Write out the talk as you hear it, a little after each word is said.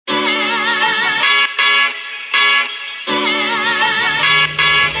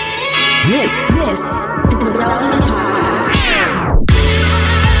This is the Relevant Podcast.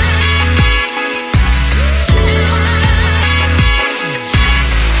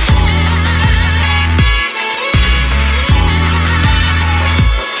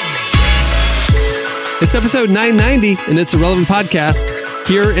 It's episode 990, and it's a Relevant Podcast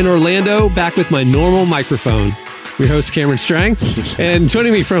here in Orlando, back with my normal microphone. Your host, Cameron Strang, and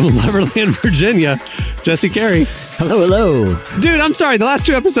joining me from Loverland, Virginia, Jesse Carey. Hello. Dude, I'm sorry. The last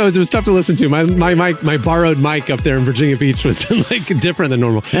two episodes, it was tough to listen to. My borrowed mic up there in Virginia Beach was like different than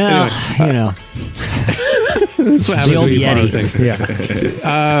normal. Anyway, you know. That's what happens when you borrow things.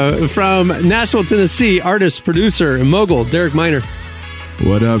 Yeah. From Nashville, Tennessee, artist, producer, and mogul, Derek Miner.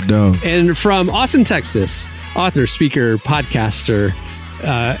 What up, though? And from Austin, Texas, author, speaker, podcaster,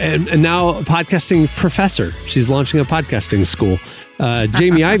 and now podcasting professor. She's launching a podcasting school.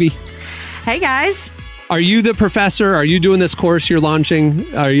 Jamie Ivey. Hey, guys. Are you the professor? Are you doing this course you're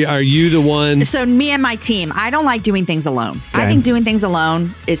launching? Are you the one? So me and my team, I don't like doing things alone. Okay. I think doing things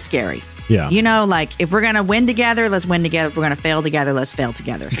alone is scary. Yeah. You know, like if we're going to win together, let's win together. If we're going to fail together, let's fail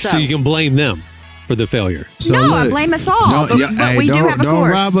together. So you can blame them for the failure. So no, I look, blame us all. But we do have a don't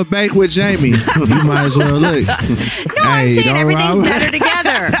course. rob a bank with Jamie. You might as well look. No, I'm saying everything's better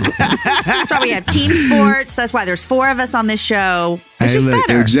together. That's why we have team sports. That's why there's 4 of us on this show. It's just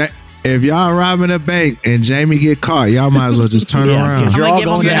better. If y'all robbing a bank and Jamie get caught, y'all might as well just turn around. Because you're all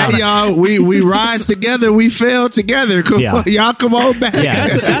going down. Hey, y'all, we rise together, we fail together. Come on, y'all come on back. Yeah.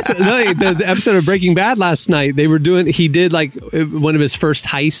 That's the episode of Breaking Bad last night. He did like one of his first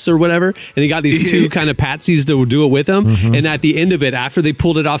heists or whatever, and he got these 2 kind of patsies to do it with him. Mm-hmm. And at the end of it, after they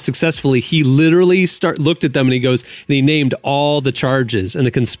pulled it off successfully, he literally looked at them and he named all the charges and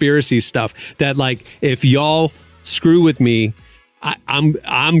the conspiracy stuff that, like, if y'all screw with me,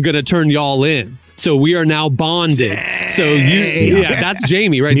 I'm gonna turn y'all in. So we are now bonded. So that's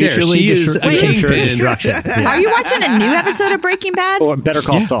Jamie right there. She is a kingpin. Are you watching a new episode of Breaking Bad? Or Better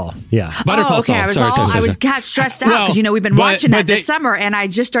Call Saul. Yeah. Better Call Saul. I got stressed out because we've been watching that this summer, and I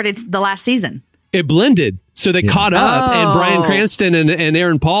just started the last season. It blended. So they caught up, and Bryan Cranston and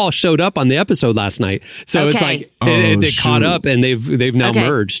Aaron Paul showed up on the episode last night. So it's like they caught up, and they've now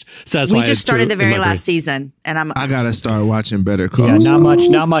merged. So that's why we just started the very last season, and I gotta start watching Better Call. Yeah,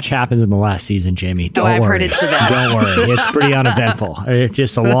 not much happens in the last season, Jamie. Don't worry. I've heard it's the best. Don't worry, it's pretty uneventful. It's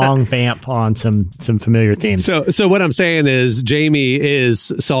just a long vamp on some familiar themes. So what I'm saying is, Jamie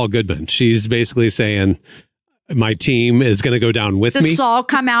is Saul Goodman. She's basically saying, my team is going to go down with me. Does Saul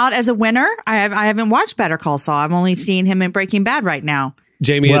come out as a winner? I haven't watched Better Call Saul. I'm only seeing him in Breaking Bad right now.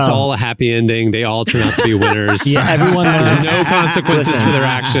 Jamie, it's all a happy ending. They all turn out to be winners. Yeah, everyone learns. There's no consequences for their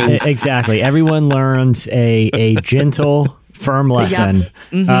actions. Exactly. Everyone learns a gentle, firm lesson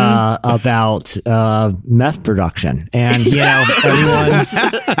about meth production, and everyone's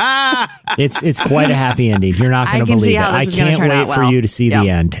it's quite a happy ending. You're not going to believe it. I can't wait for you to see the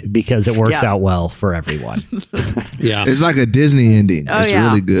end, because it works out well for everyone. Yeah, it's like a Disney ending. It's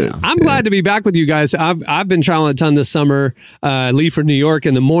really good. I'm glad to be back with you guys. I've been traveling a ton this summer. Leave for New York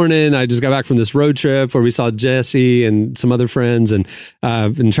in the morning. I just got back from this road trip where we saw Jesse and some other friends, and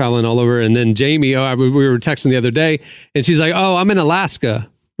I've been traveling all over. And then Jamie, we were texting the other day, and she's like, "Oh, I'm in Alaska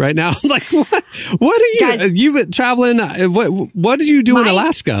right now." I'm like, what? What are you? Guys, you've been traveling. What did you do in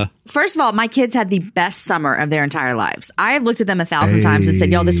Alaska? First of all, my kids had the best summer of their entire lives. I have looked at them 1,000 times and said,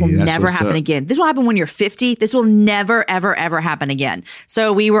 "Yo, this will never happen again. This will happen when you're 50. This will never, ever, ever happen again."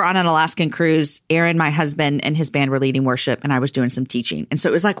 So we were on an Alaskan cruise. Aaron, my husband, and his band were leading worship, and I was doing some teaching. And so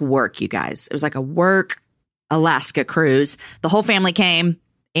it was like work, you guys. It was like a work Alaska cruise. The whole family came,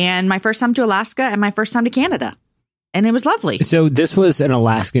 and my first time to Alaska and my first time to Canada. And it was lovely. So this was an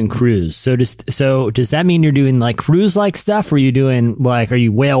Alaskan cruise. So does that mean you're doing like cruise-like stuff? Or are you doing are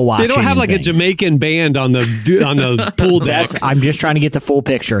you whale watching? They don't have like a Jamaican band on the pool deck. I'm just trying to get the full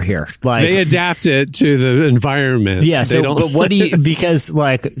picture here. Like, they adapt it to the environment. Yeah. But what do you? Because So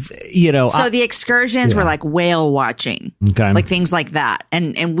the excursions were like whale watching, like things like that.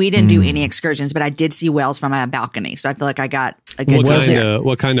 And we didn't do any excursions, but I did see whales from my balcony. So I feel like I got a good.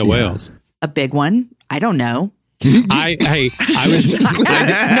 What kind of whales? A big one. I don't know. I had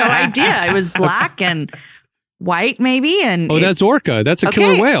no idea. It was black and white, maybe. And that's orca. That's a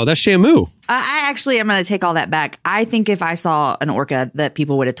killer whale. That's Shamu. I actually am going to take all that back. I think if I saw an orca, that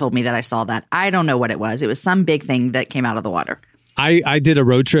people would have told me that I saw that. I don't know what it was. It was some big thing that came out of the water. I did a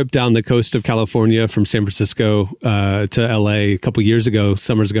road trip down the coast of California from San Francisco to LA a couple years ago,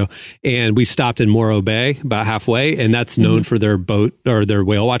 summers ago, and we stopped in Morro Bay about halfway, and that's known for their boat or their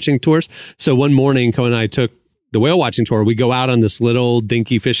whale watching tours. So one morning, Cohen and I took the whale watching tour, we go out on this little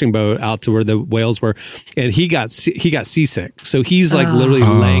dinky fishing boat out to where the whales were, and he got seasick. So he's like literally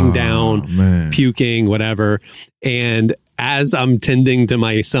laying down, puking, whatever. And as I'm tending to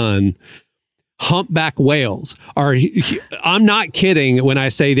my son, humpback whales are, I'm not kidding when I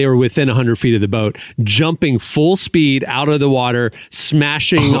say they were within 100 feet of the boat, jumping full speed out of the water,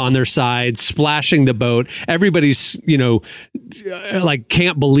 smashing on their sides, splashing the boat. Everybody's, like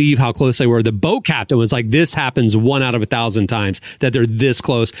can't believe how close they were. The boat captain was like, this happens 1 out of 1,000 times that they're this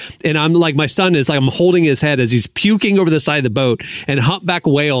close. And I'm like, my son is like, I'm holding his head as he's puking over the side of the boat, and humpback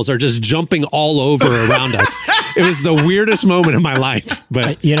whales are just jumping all over around us. It was the weirdest moment of my life,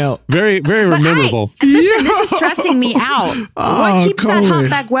 but very, very memorable. Listen, this is stressing me out. What keeps that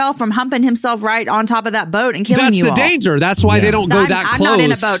humpback whale from humping himself right on top of that boat and killing you all? That's the danger. That's why they don't go that close. I'm not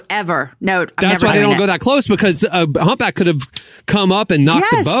in a boat ever. No, that's why they don't go that close, because a humpback could have come up and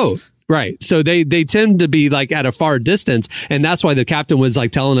knocked the boat. Right. So they tend to be like at a far distance. And that's why the captain was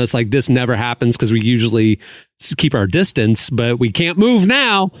like telling us like, this never happens, because we usually keep our distance, but we can't move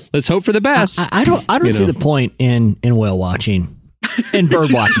now. Let's hope for the best. I don't see the point in whale watching. And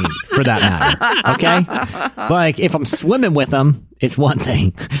bird watching, for that matter. Okay, like if I'm swimming with them, it's one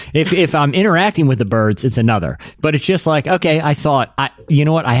thing. If I'm interacting with the birds, it's another. But it's just like, okay, I saw it. You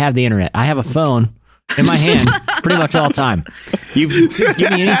know what? I have the internet. I have a phone in my hand pretty much all the time. You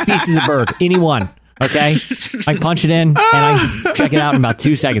give me any species of bird, any one. Okay, I can punch it in and I can check it out in about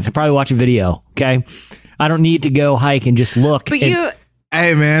 2 seconds. I probably watch a video. Okay, I don't need to go hike and just look. But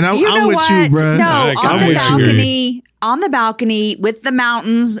hey man, I'm with you, bro. No, on the balcony with the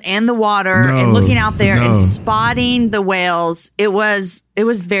mountains and the water and looking out there and spotting the whales. It was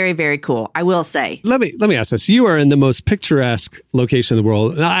very, very cool, I will say. Let me ask this. You are in the most picturesque location in the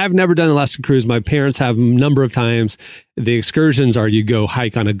world. Now, I've never done an Alaska cruise. My parents have a number of times. The excursions are you go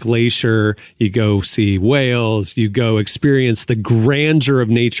hike on a glacier, you go see whales, you go experience the grandeur of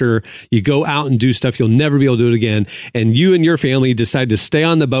nature, you go out and do stuff you'll never be able to do it again. And you and your family decide to stay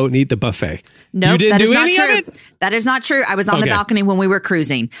on the boat and eat the buffet. Nope, you didn't that is do not any true. of it? That is not true. I was on the balcony when we were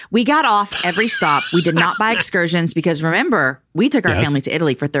cruising. We got off every stop. We did not buy excursions because remember, we took our family to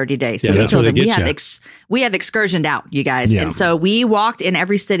Italy for 30 days. So we told them we have excursioned out, you guys. Yeah. And so we walked in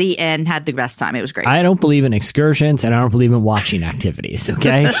every city and had the best time. It was great. I don't believe in excursions and I don't believe in watching activities.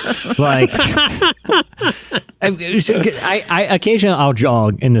 Okay. Like I occasionally I'll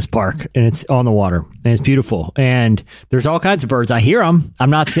jog in this park and it's on the water and it's beautiful. And there's all kinds of birds. I hear them. I'm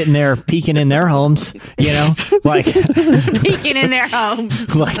not sitting there peeking in their homes, like peeking in their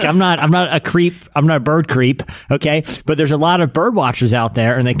homes. Like I'm not a creep. I'm not a bird creep. Okay. But there's a lot of bird watchers out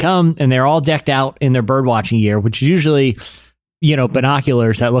there and they come and they're all decked out in their bird watching gear, which is usually,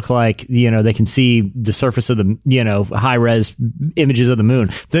 binoculars that look like, they can see the surface of the, high res images of the moon.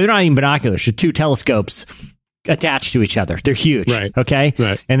 They're not even binoculars. They're 2 telescopes attached to each other. They're huge. Right. Okay.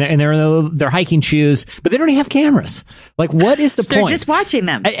 Right. And they're hiking shoes, but they don't even have cameras. Like, what is the point? They're just watching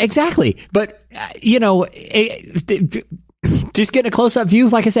them. Exactly. But, just getting a close up view.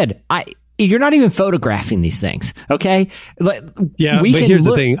 Like I said, you're not even photographing these things, okay? Yeah, but here's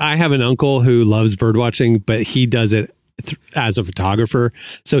the thing. I have an uncle who loves bird watching, but he does it as a photographer.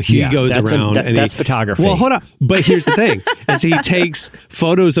 So he goes around and that's photography. Well, hold on. But here's the thing. Is he takes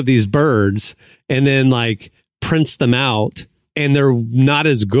photos of these birds and then like prints them out. And they're not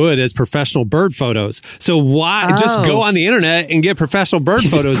as good as professional bird photos. So why just go on the internet and get professional bird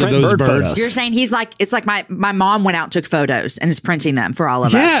photos of those birds? You're saying it's like my mom went out and took photos and is printing them for all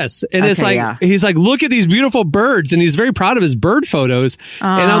of us. Yes. And it's like, he's like, look at these beautiful birds. And he's very proud of his bird photos.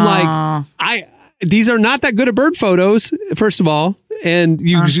 And I'm like, these are not that good of bird photos, first of all. And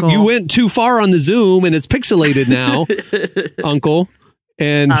you went too far on the zoom and it's pixelated now, Uncle.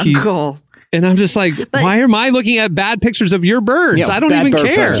 And Uncle. And I'm just like, why am I looking at bad pictures of your birds? I don't even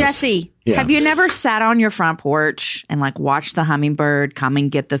care. Photos. Jesse, have you never sat on your front porch and like watched the hummingbird come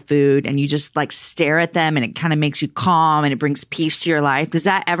and get the food and you just like stare at them and it kind of makes you calm and it brings peace to your life? Does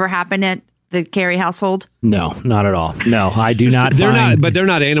that ever happen at the Carey household? No, not at all. No, I do not. But they're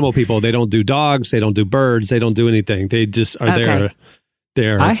not animal people. They don't do dogs. They don't do birds. They don't do anything. They just are there.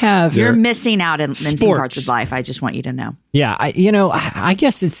 You're missing out in some parts of life. I just want you to know. Yeah, I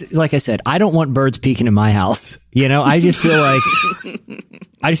guess it's like I said. I don't want birds peeking in my house. I just feel like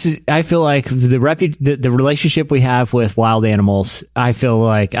I feel like the relationship we have with wild animals. I feel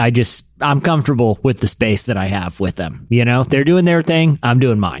like I'm comfortable with the space that I have with them. They're doing their thing. I'm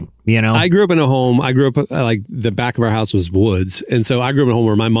doing mine. I grew up in a home. I grew up like the back of our house was woods, and so I grew up in a home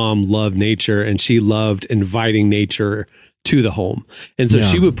where my mom loved nature and she loved inviting nature to the home. And so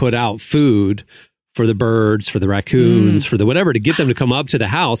she would put out food for the birds, for the raccoons, for the whatever, to get them to come up to the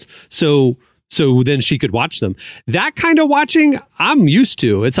house. So so then she could watch them. That kind of watching, I'm used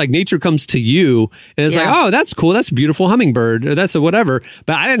to. It's like nature comes to you, and it's like, oh, that's cool. That's a beautiful hummingbird, or that's a whatever.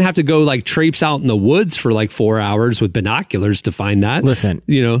 But I didn't have to go like traipse out in the woods for like 4 hours with binoculars to find that. Listen,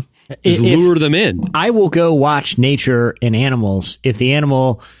 just lure them in. I will go watch nature and animals if the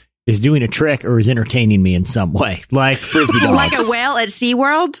animal is doing a trick or is entertaining me in some way, like frisbee dogs. Like a whale at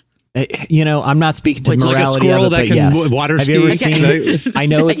SeaWorld? I'm not speaking to the like morality a squirrel of it, that but can yes. water Have ski. you ever seen it? I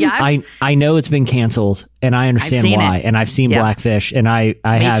know it's I know it's been canceled, and I understand why. And I've seen Blackfish, and I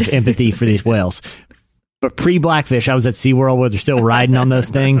have empathy for these whales. But pre-Blackfish, I was at SeaWorld where they're still riding on those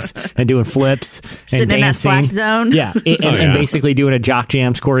things and doing flips and sitting dancing. in that splash zone. Yeah, and basically doing a Jock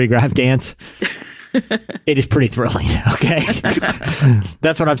Jams choreographed dance. It is pretty thrilling. Okay,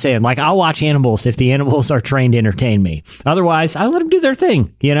 that's what I'm saying. Like, I'll watch animals if the animals are trained to entertain me. Otherwise, I let them do their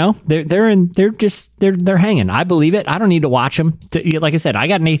thing. They're hanging. I believe it. I don't need to watch them. Like I said, I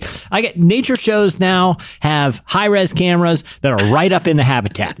got nature shows now have high res cameras that are right up in the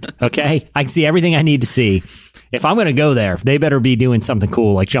habitat. Okay, I can see everything I need to see. If I'm going to go there, they better be doing something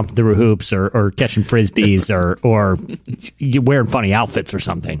cool, like jumping through hoops or catching frisbees or wearing funny outfits or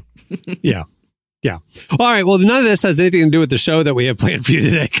something. Yeah. Yeah. All right. Well, none of this has anything to do with the show that we have planned for you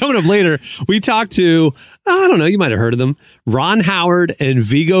today. Coming up later, we talk to, I don't know, you might have heard of them, Ron Howard and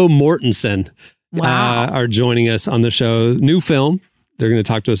Viggo Mortensen are joining us on the show. New film they're going to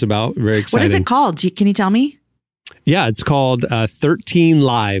talk to us about. Very exciting. What is it called? Can you tell me? Yeah, it's called 13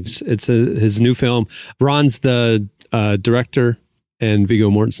 Lives. It's his new film. Ron's the director, and Viggo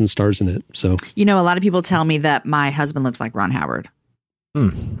Mortensen stars in it. So, a lot of people tell me that my husband looks like Ron Howard.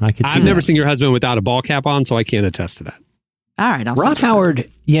 I've never seen your husband without a ball cap on, so I can't attest to that. All right. Ron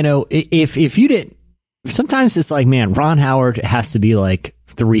Howard, if you didn't, sometimes it's like, man, Ron Howard has to be like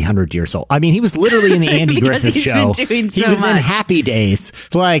 300 years old. I mean, he was literally in the Andy Griffith Show. He was in Happy Days.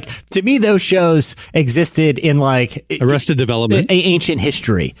 Like, to me, those shows existed in like Arrested Development, ancient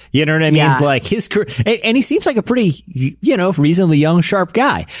history. You know what I mean? Yeah. Like his career, and he seems like a pretty, reasonably young, sharp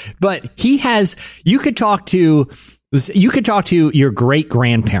guy. But you could talk to your great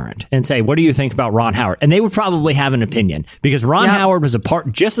grandparent and say, what do you think about Ron Howard? And they would probably have an opinion, because Ron Howard was a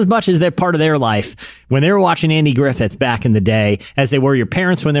part, just as much as they're part of their life when they were watching Andy Griffith back in the day, as they were your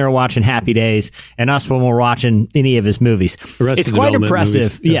parents when they were watching Happy Days and us when we're watching any of his movies. It's quite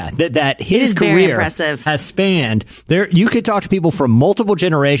impressive. That his career has spanned there. You could talk to people from multiple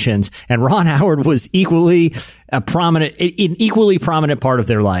generations, and Ron Howard was an equally prominent part of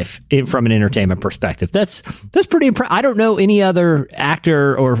their life from an entertainment perspective. That's pretty impressive. I don't know any other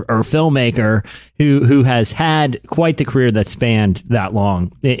actor or filmmaker who has had quite the career that spanned that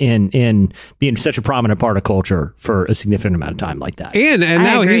long in being such a prominent part of culture for a significant amount of time like that. And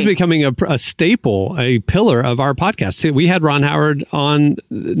now he's becoming a staple, a pillar of our podcast. We had Ron Howard on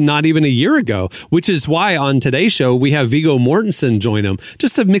not even a year ago, which is why on today's show we have Viggo Mortensen join him,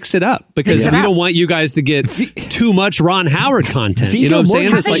 just to mix it up, because we don't want you guys to get too much Ron Howard content. You know what I'm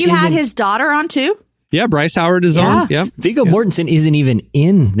saying? I thought you had his daughter on too? Yeah, Bryce Howard is on. Yeah. Viggo Mortensen isn't even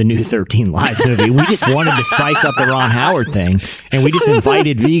in the new 13 Lives movie. We just wanted to spice up the Ron Howard thing, and we just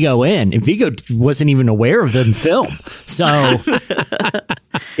invited Viggo in. And Viggo wasn't even aware of the film. So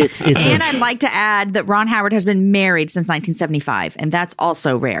And I'd like to add that Ron Howard has been married since 1975, and that's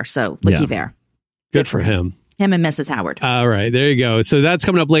also rare. So looky there. Good for him. Him and Mrs. Howard. All right, there you go. So that's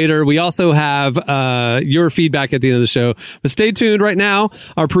coming up later. We also have your feedback at the end of the show. But stay tuned right now.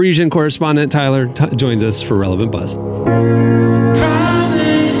 Our Parisian correspondent, Tyler, joins us for Relevant Buzz.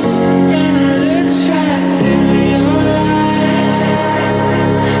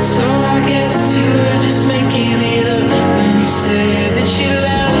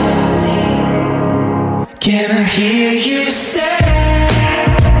 Can I hear you say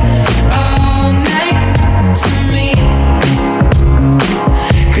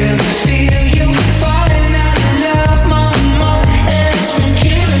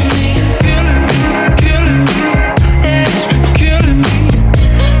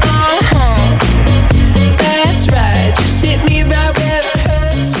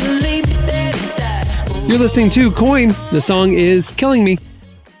You're listening to Coin. The song is Killing Me.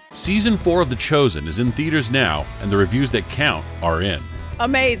 Season 4 of The Chosen is in theaters now, and the reviews that count are in.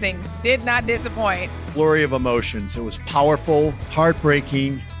 Amazing. Did not disappoint. Flurry of emotions. It was powerful,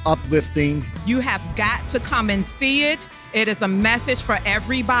 heartbreaking, uplifting. You have got to come and see it. It is a message for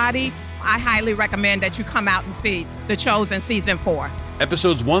everybody. I highly recommend that you come out and see The Chosen Season 4.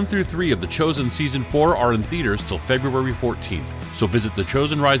 Episodes 1 through 3 of The Chosen Season 4 are in theaters till February 14th. So visit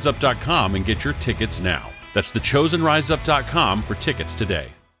thechosenriseup.com and get your tickets now. That's thechosenriseup.com for tickets today.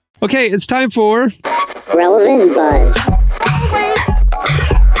 Okay, it's time for Relevant Buzz.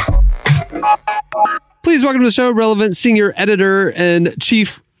 Please welcome to the show, relevant senior editor and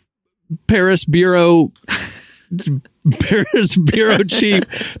chief Paris Bureau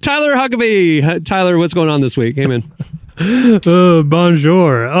chief, Tyler Huckabee. Tyler, what's going on this week? Hey, man.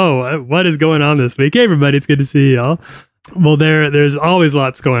 Bonjour. What is going on this week? Hey, everybody. It's good to see y'all. Well, there's always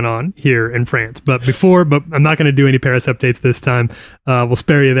lots going on here in France, but I'm not going to do any Paris updates this time. We'll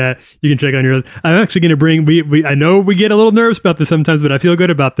spare you that. You can check on your own. I'm actually going to bring, I know we get a little nervous about this sometimes, but I feel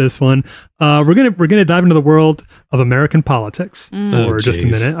good about this one. We're going to dive into the world of American politics for just a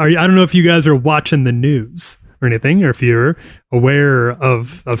minute. I don't know if you guys are watching the news or anything, or if you're aware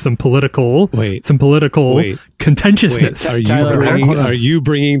of some political contentiousness. Are you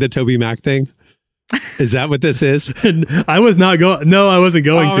bringing the Toby Mac thing? Is that what this is? And I was not going. No, I wasn't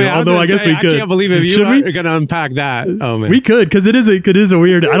going to. Man, although I guess we could. I can't believe if you are going to unpack that. Oh man, we could, because it is a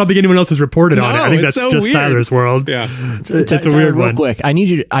weird. I don't think anyone else has reported on it. I think that's so just weird. Tyler's world. Yeah, it's a weird one. Real quick, I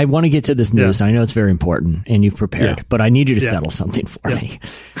want to get to this news. Yeah. I know it's very important, and you've prepared, but I need you to settle something for me.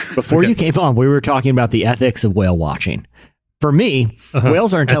 Before you came on, we were talking about the ethics of whale watching. For me,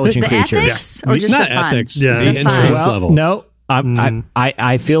 whales are intelligent creatures. Ethics or just not the fun? Ethics. The interest level. No.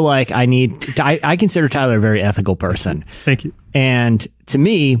 I feel like I consider Tyler a very ethical person. Thank you. And to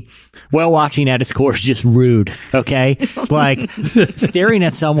me, whale watching at its core is just rude. Okay, like staring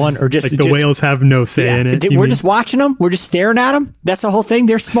at someone or just like the whales have no say in it. We're just watching them. We're just staring at them. That's the whole thing.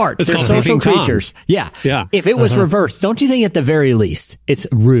 They're smart. They're social creatures. Yeah. If it was reversed, don't you think at the very least it's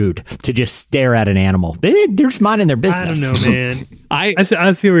rude to just stare at an animal? They're just minding their business. I don't know, man.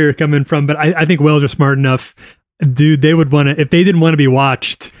 I see where you're coming from, but I think whales are smart enough. Dude, they would want to, if they didn't want to be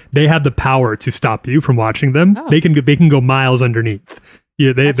watched, they have the power to stop you from watching them. They can go miles underneath.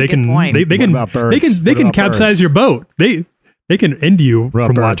 Yeah, they can capsize your boat. They can end you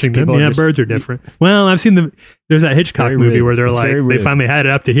from watching them. Yeah, birds are different. Well, I've seen them. There's that Hitchcock movie where they're they finally had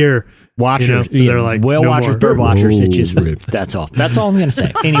it up to here. Watchers, they're like whale watchers, bird watchers. It's just rude. That's all. That's all I'm going to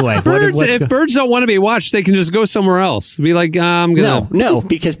say. Anyway, if birds don't want to be watched, they can just go somewhere else. Be like, I'm gonna no,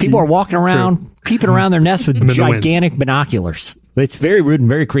 because people are walking around, peeping around their nests with gigantic binoculars. It's very rude and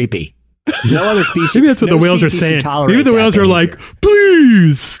very creepy. No other species. Maybe that's what the whales are saying. Maybe the whales are like,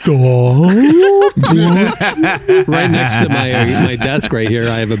 please stop. Right next to my desk right here,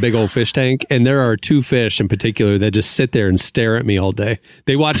 I have a big old fish tank, and there are two fish in particular that just sit there and stare at me all day.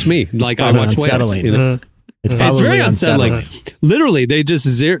 They watch me like I watch whales. You know? It's very unsettling. Literally, they just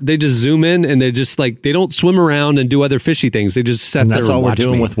zoom in and they just they don't swim around and do other fishy things. They just sit there and watch me. That's all we're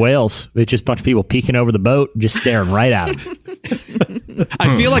doing with whales. It's just a bunch of people peeking over the boat, just staring right at them.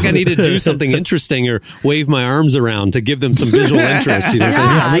 I feel like I need to do something interesting or wave my arms around to give them some visual interest. You know what I'm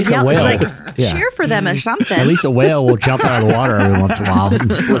saying? At least a whale, cheer for them or something. At least a whale will jump out of the water every once in a while and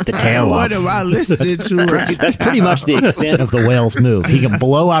flip the tail up. What am I listening to? That's pretty much the extent of the whale's move. He can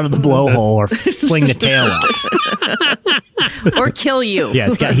blow out of the blowhole or fling the tail up. Or kill you. Yeah,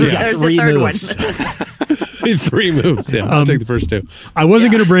 he's got 3 moves. 3 moves. Yeah, I'll take the first 2. I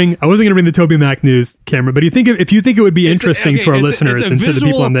wasn't going to bring the Toby Mac news, Cameron. But if you think it would be interesting to our listeners and to the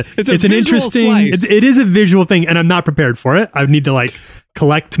people on it's an interesting. It is a visual thing, and I'm not prepared for it. I need to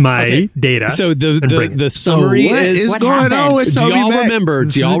collect my data. So the summary is what going on with Toby Mac?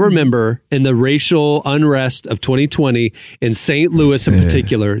 Do y'all remember in the racial unrest of 2020 in St. Louis in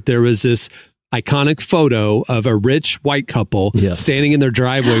particular, there was this iconic photo of a rich white couple standing in their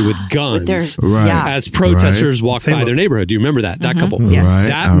driveway with guns as protesters walked by their neighborhood. Do you remember that couple? Yes.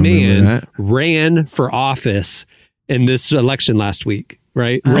 That man ran for office in this election last week,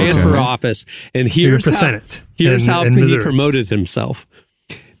 right? Ran for office. And here's how he promoted himself.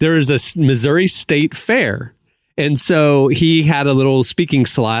 There is a Missouri State Fair. And so he had a little speaking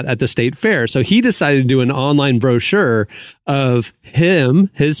slot at the state fair. So he decided to do an online brochure of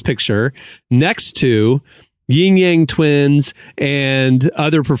his picture next to Yin Yang Twins and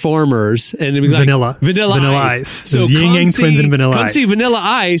other performers, and it'd be Vanilla Ice. So Yin Yang Twins and Vanilla Ice. Come see Vanilla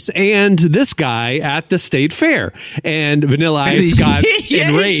Ice and this guy at the state fair, and Vanilla Ice got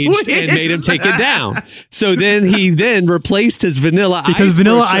enraged and made him take it down. So then he replaced his Vanilla Ice because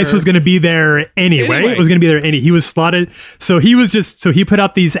Vanilla Ice was going to be there anyway. It was going to be there he was slotted. So he put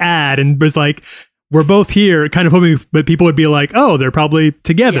out these ad and was like, we're both here, kind of hoping, but people would be like, "Oh, they're probably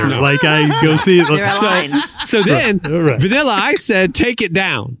together." Yeah. I go see. So then, Vanilla Ice said, "Take it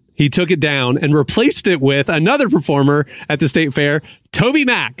down." He took it down and replaced it with another performer at the state fair, Toby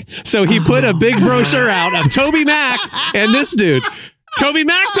Mac. So he put a big brochure out of Toby Mac and this dude. Toby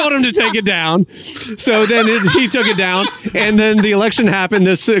Mac told him to take it down. So then he took it down. And then the election happened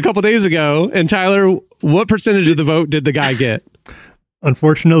a couple days ago. And Tyler, what percentage of the vote did the guy get?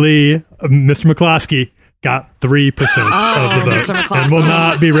 Unfortunately, Mr. McCloskey got 3% of the vote and will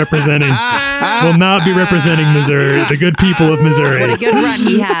not be representing will not be representing Missouri, the good people of Missouri. What a good run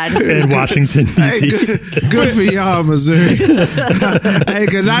he had. In Washington, D.C. Good for y'all, Missouri. Hey,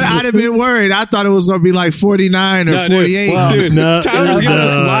 because I'd have been worried. I thought it was going to be like 49 or 48. Tyler's giving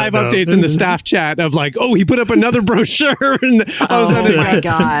us live updates in the staff chat of like, oh, he put up another brosure. And oh my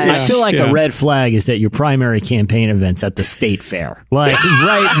gosh. I feel like a red flag is that your primary campaign event's at the state fair. Like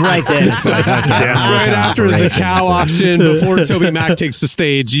right then. It's like, okay, right after the cow auction, before Toby Mac takes the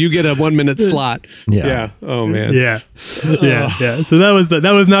stage, you get a 1 minute slot. Yeah. Oh man. Yeah. So that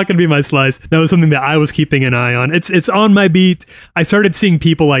was not going to be my slice. That was something that I was keeping an eye on. It's on my beat. I started seeing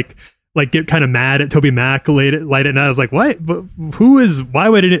people like get kind of mad at Toby Mac late at night. I was like, what? Why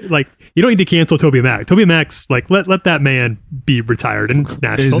would it, like, you don't need to cancel Toby Mac. Toby Mac's like, let that man be retired in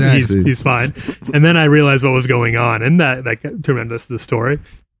Nashville. Exactly. He's fine. And then I realized what was going on, and that turned into the story.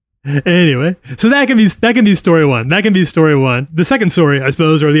 Anyway, so that can be story one. That can be story one. The second story, I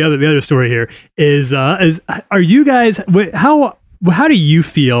suppose, or the other story here is are you guys, how do you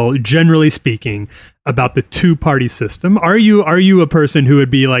feel, generally speaking, about the two-party system? Are you a person who would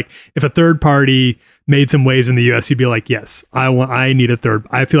be like, if a third party made some waves in the U.S., you'd be like, yes, I need a third.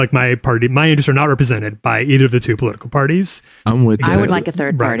 I feel like my interests are not represented by either of the two political parties. I'm with that. I would like a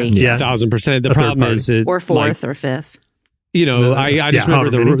third party. Right. Yeah, 1,000%. The problem is, or fourth or fifth. You know, I just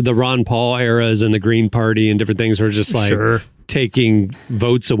remember the Ron Paul eras and the Green Party and different things were just like taking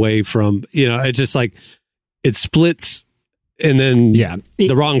votes away from, you know, it's just like it splits. And then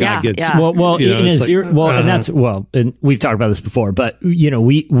the wrong guy gets and we've talked about this before, but you know,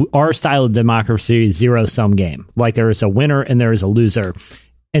 our style of democracy is zero sum game. Like there is a winner and there is a loser.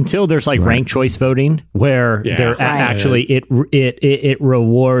 Until there's like ranked choice voting, where actually it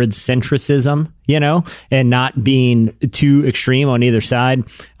rewards centricism, you know, and not being too extreme on either side.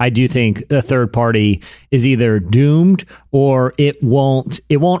 I do think a third party is either doomed or it won't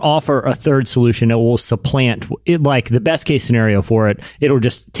offer a third solution. It will supplant it. Like the best case scenario for it, it'll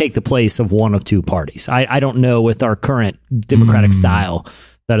just take the place of one of two parties. I don't know with our current democratic style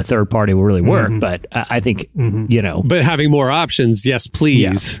that a third party will really work, but I think you know. But having more options, yes,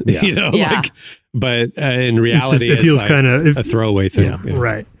 please. Yeah. You know, but in reality, it feels like kind of a throwaway thing. Yeah.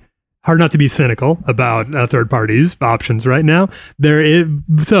 Right. Hard not to be cynical about third parties' options right now.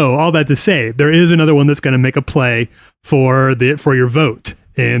 So all that to say, there is another one that's going to make a play for your vote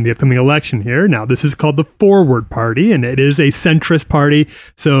in the upcoming election here. Now, this is called the Forward Party, and it is a centrist party.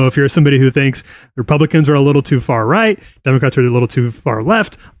 So if you're somebody who thinks Republicans are a little too far right, Democrats are a little too far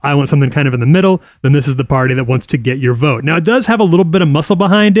left, I want something kind of in the middle, then this is the party that wants to get your vote. Now, it does have a little bit of muscle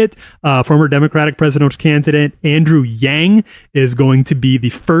behind it. Former Democratic presidential candidate Andrew Yang is going to be the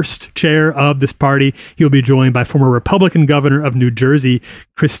first chair of this party. He'll be joined by former Republican governor of New Jersey,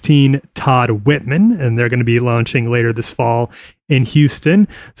 Christine Todd Whitman, and they're going to be launching later this fall in Houston.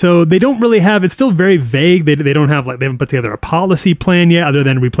 So they don't really have, it's still very vague. They don't have, like, they haven't put together a policy plan yet, other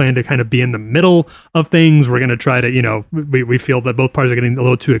than we plan to kind of be in the middle of things. We're going to try to, you know, we feel that both parties are getting a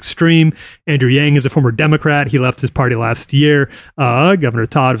little too extreme. Andrew Yang is a former Democrat. He left his party last year. Governor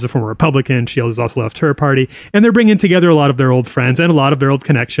Todd was a former Republican. She has also left her party. And they're bringing together a lot of their old friends and a lot of their old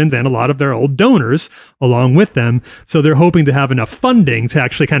connections and a lot of their old donors along with them. So they're hoping to have enough funding to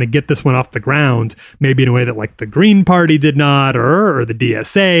actually kind of get this one off the ground, maybe in a way that like the Green Party did not, or the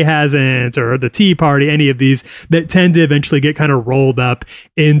DSA hasn't, or the Tea Party, any of these that tend to eventually get kind of rolled up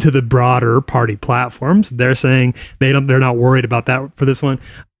into the broader party platforms. They're saying they're not worried about that for this one.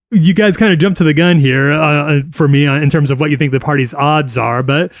 You guys kind of jumped to the gun here for me in terms of what you think the party's odds are,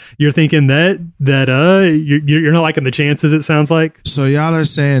 but you're thinking that you're not liking the chances, it sounds like. So y'all are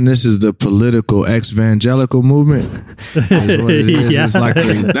saying this is the political ex-evangelical movement? Is what it is. Yeah. It's like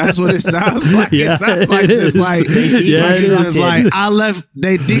that's what it sounds like. Yeah. It sounds like just like it's just like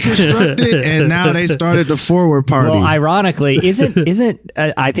they deconstructed and now they started the Forward Party. Well, ironically, isn't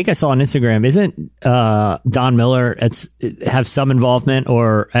I think I saw on Instagram, isn't Don Miller have some involvement,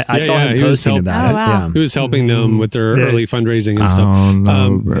 or I saw him posting about it. Wow. Yeah. He was helping them with their early fundraising and stuff. Oh,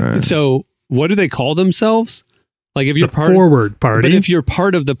 no, so what do they call themselves? Like if you're Forward Party. But if you're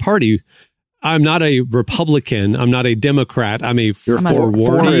part of the party, I'm not a Republican. I'm not a Democrat. I'm a forwarder.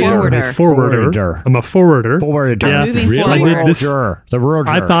 I'm a forwarder. Yeah. Moving forward. The rural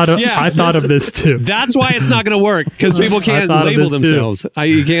I thought of this too. That's why it's not going to work, because people can't label themselves.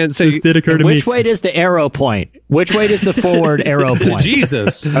 You can't say. This did occur to me. Which way does the arrow point? Which way does the forward arrow point? To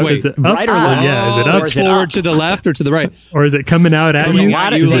Jesus. Wait, right or left? Yeah, is it up? It's forward to the left or to the right? Or is it coming out at you?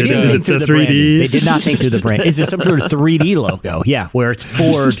 They didn't think through the 3D? branding. They did not think through the brand. Is it some sort of 3D logo? Yeah, where it's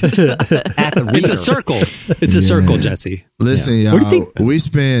forward at the reader. It's a circle. It's a circle, Jesse. Listen, y'all, we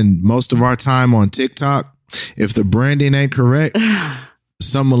spend most of our time on TikTok. If the branding ain't correct,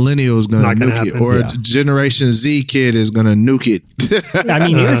 some millennial is going to nuke it, or Generation Z kid is going to nuke it. I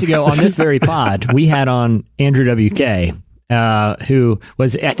mean, years ago on this very pod, we had on Andrew WK, who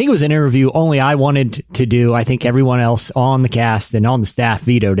was, I think it was an interview only I wanted to do. I think everyone else on the cast and on the staff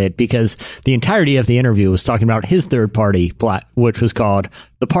vetoed it because the entirety of the interview was talking about his third party plot, which was called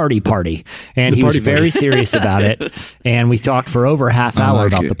The Party. And he was very serious about it. And we talked for over a half hour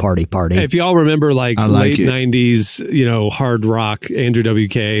about The Party. If y'all remember late 90s, hard rock, Andrew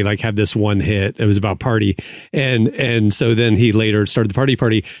WK had this one hit. It was about party. And so then he later started The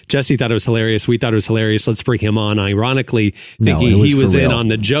Party. Jesse thought it was hilarious. We thought it was hilarious. Let's bring him on. Ironically, thinking he was in on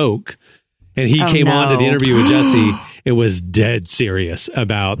the joke. And he came on to the interview with Jesse. It was dead serious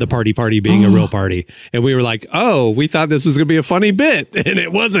about the party being a real party. And we were like, oh, we thought this was going to be a funny bit. And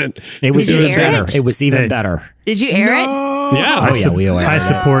it wasn't. It was even better. It was even better. Did you air it? Yeah. Oh, yeah. We aired it. I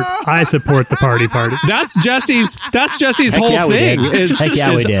support the party. That's Jesse's whole thing. Heck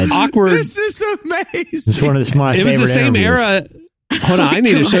yeah, we did. Awkward. This is amazing. It's one of my favorite It was the same interviews. era. Hold on, I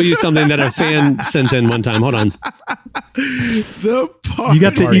need to show you something that a fan sent in one time. Hold on. The party. You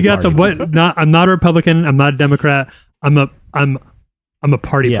got the what? I'm not a Republican. I'm not a Democrat. I'm a party person. I'm a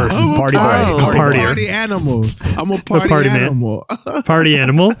Party animal. I'm a party animal. Party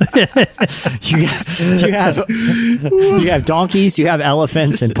animal. you have donkeys, you have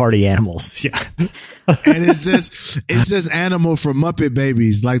elephants, and party animals. Yeah. And it's just animal from Muppet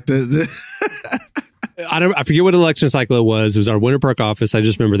Babies, like the I forget what election cycle it was. It was our Winter Park office. I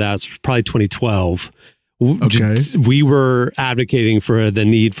just remember that. It's probably 2012. Okay. We were advocating for the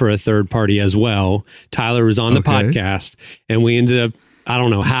need for a third party as well. Tyler was on the podcast, and we ended up, I don't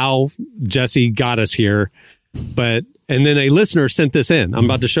know how Jesse got us here, and then a listener sent this in. I'm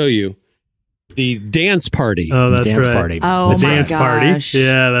about to show you. The dance party. Oh, that's dance right. Party. Oh, the my dance gosh. party.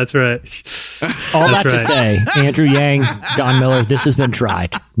 Yeah, that's right. All that to say, Andrew Yang, Don Miller, this has been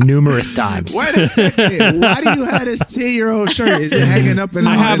tried numerous times. Wait a second. Why do you have this 10-year-old shirt? Is it hanging up in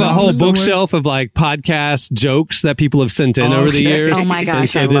I have a whole bookshelf somewhere? of podcast jokes that people have sent in over the years. Oh my gosh, and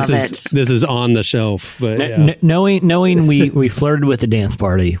so I love it. This is on the shelf. But Knowing we flirted with the dance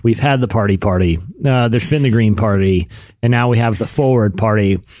party, we've had the party. There's been the Green Party, and now we have the Forward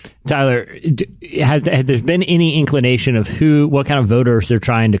Party. Tyler, has there been any inclination of what kind of voters they're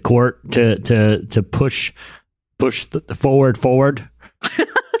trying to court to push the forward?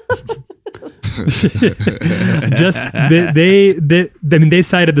 Just they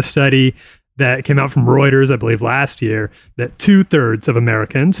cited the study that came out from Reuters, I believe, last year, that 2/3 of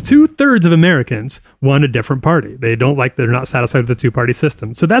Americans want a different party. They're not satisfied with the two-party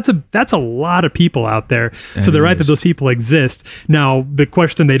system. So that's a lot of people out there. So they're right that those people exist. Now, the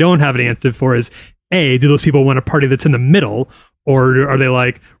question they don't have an answer for is, A, do those people want a party that's in the middle, or are they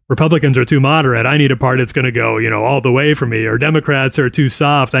like, Republicans are too moderate, I need a party that's going to go, all the way for me, or Democrats are too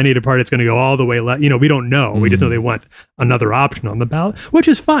soft, I need a party that's going to go all the way left. We don't know. We just know they want another option on the ballot, which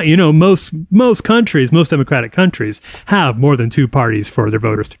is fine. Most countries, most democratic countries have more than two parties for their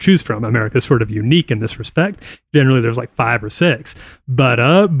voters to choose from. America's sort of unique in this respect. Generally, there's like 5 or 6. But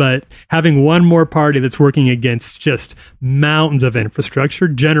having one more party that's working against just mountains of infrastructure,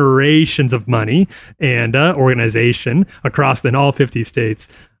 generations of money, and organization across all 50 states,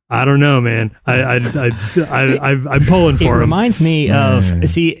 I don't know, man. I'm pulling for it. It reminds me of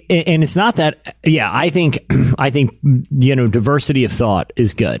and it's not that. Yeah, I think diversity of thought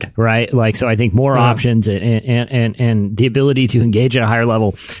is good, right? Like, so I think more options and the ability to engage at a higher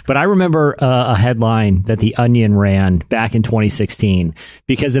level. But I remember a headline that The Onion ran back in 2016,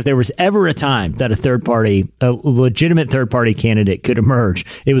 because if there was ever a time that a legitimate third party candidate could emerge,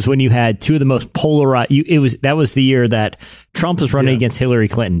 it was when you had two of the most polarized. That was the year that Trump was running against Hillary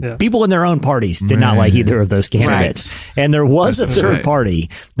Clinton. Yeah. People in their own parties did not like either of those candidates. Right. And there was a third party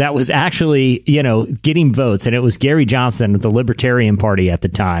that was actually, getting votes, and it was Gary Johnson of the Libertarian Party at the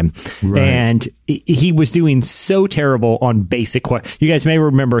time. Right. And he was doing so terrible on basic questions. You guys may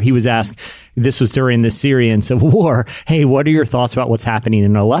remember he was asked, this was during the Syrian civil war, hey, what are your thoughts about what's happening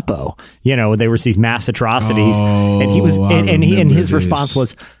in Aleppo? There was these mass atrocities. And he was, and his response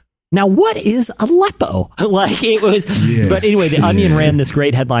was, now, what is Aleppo? Like, it was, but anyway, The Onion ran this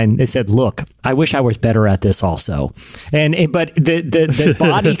great headline. They said, look, I wish I was better at this also. But the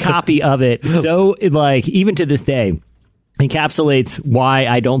body copy of it, so like, even to this day, encapsulates why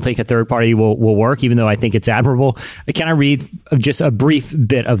I don't think a third party will work, even though I think it's admirable. Can I read just a brief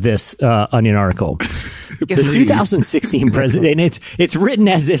bit of this Onion article? The 2016 president, and it's written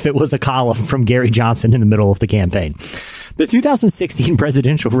as if it was a column from Gary Johnson in the middle of the campaign. The 2016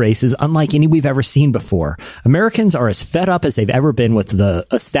 presidential race is unlike any we've ever seen before. Americans are as fed up as they've ever been with the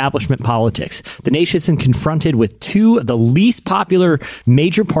establishment politics. The nation is confronted with two of the least popular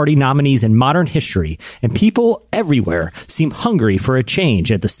major party nominees in modern history, and people everywhere seem hungry for a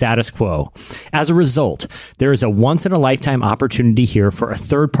change at the status quo. As a result, there is a once-in-a-lifetime opportunity here for a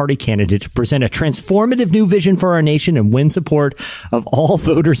third-party candidate to present a transformative new vision for our nation and win support of all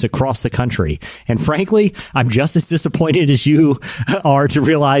voters across the country. And frankly, I'm just as disappointed as you are to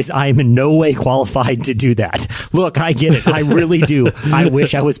realize I am in no way qualified to do that. Look, I get it. I really do. I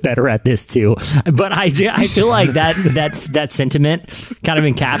wish I was better at this too. But I feel like that sentiment kind of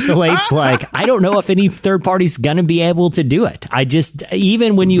encapsulates, like, I don't know if any third party's going to be able to do it. I just,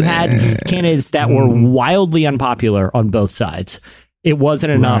 even when you had candidates that were wildly unpopular on both sides, it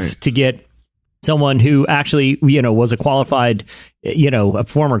wasn't enough to get someone who actually, was a qualified, a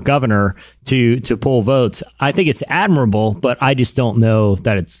former governor to pull votes. I think it's admirable, but I just don't know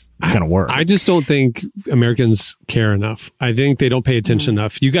that it's going to work. I just don't think Americans care enough. I think they don't pay attention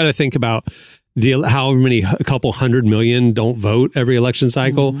enough. You got to think about however many, a couple 100 million don't vote every election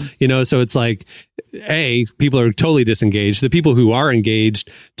cycle, so it's like, people are totally disengaged. The people who are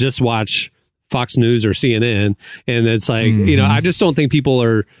engaged just watch Fox News or CNN. And it's like, I just don't think people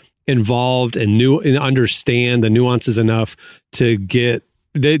are involved and understand the nuances enough to get,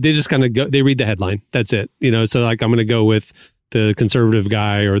 they just kind of go, they read the headline. That's it. So like, I'm going to go with the conservative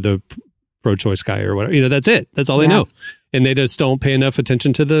guy or the pro-choice guy or whatever, that's it. That's all they know. And they just don't pay enough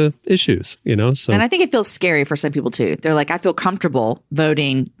attention to the issues, so. And I think it feels scary for some people too. They're like, I feel comfortable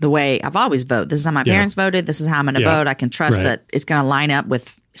voting the way I've always voted. This is how my parents voted. This is how I'm going to vote. I can trust that it's going to line up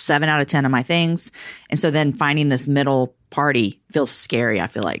with 7 out of 10 of my things. And so then finding this middle party feels scary, I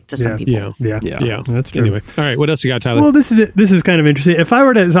feel like, to some people. Yeah. That's true. Anyway, all right, what else you got, Tyler? Well, this is kind of interesting. If I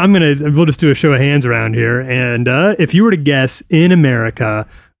were to, we'll just do a show of hands around here. And if you were to guess in America,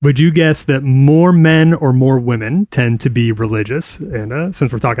 would you guess that more men or more women tend to be religious? And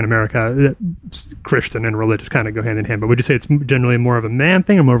since we're talking America, Christian and religious kind of go hand in hand. But would you say it's generally more of a man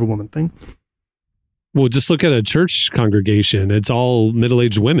thing or more of a woman thing? Well, just look at a church congregation. It's all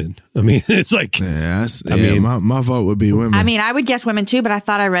middle-aged women. I mean, it's like... my vote would be women. I mean, I would guess women too, but I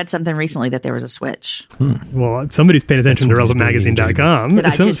thought I read something recently that there was a switch. Well, somebody's paying attention to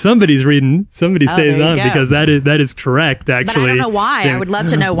relevantmagazine.com. Somebody's reading, somebody stays on because that is correct, actually. But I don't know why. I would love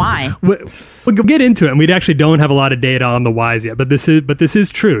to know why. We'll get into it, and we actually don't have a lot of data on the whys yet, but this is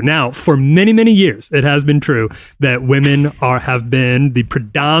true. Now, for many, many years, it has been true that women have been the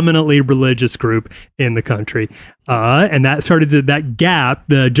predominantly religious group in the country. And that gap,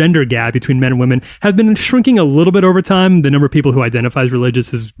 the gender gap between men and women, has been shrinking a little bit over time. The number of people who identify as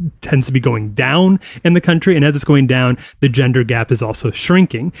religious tends to be going down in the country. And as it's going down, the gender gap is also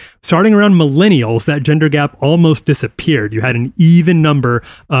shrinking. Starting around millennials, that gender gap almost disappeared. You had an even number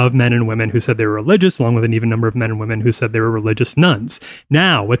of men and women who said they were religious, along with an even number of men and women who said they were religious nuns.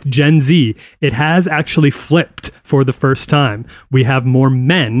 Now, with Gen Z, it has actually flipped for the first time. We have more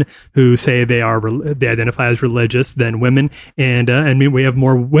men who say they identify as religious than women, and we have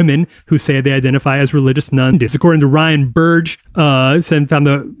more women who say they identify as religious nuns. According to Ryan Burge, found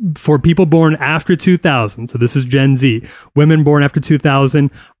that for people born after 2000, so this is Gen Z, women born after 2000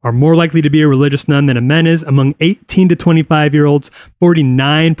 are more likely to be a religious nun than a man is. Among 18 to 25-year-olds,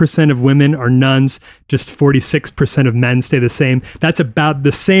 49% of women are nuns. Just 46% of men stay the same. That's about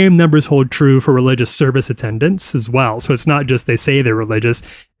the same numbers hold true for religious service attendants as well. So it's not just they say they're religious,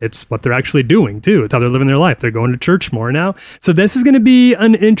 it's what they're actually doing too. It's how they're living their life. They're going to church more now. So this is going to be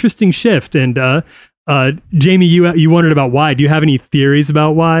an interesting shift. And Jamie, you wondered about why. Do you have any theories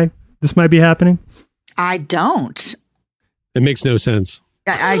about why this might be happening? I don't. It makes no sense.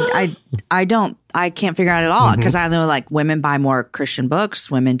 I don't. I can't figure out at all because I know like women buy more Christian books,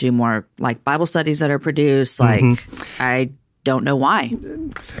 women do more like Bible studies that are produced. Like I don't know why.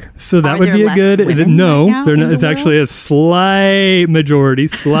 So that would be a good. No, right they're not. It's actually a slight majority.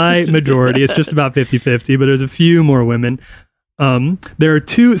 It's just about 50-50, but there's a few more women. There are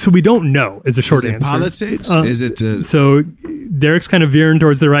two, so we don't know is the short answer. Politics? Is it so Derek's kind of veering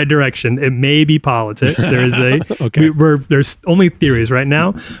towards the right direction. It may be politics. There is there's only theories right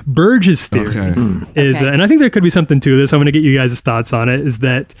now. Burge's theory is, and I think there could be something to this. I'm going to get you guys' thoughts on it, is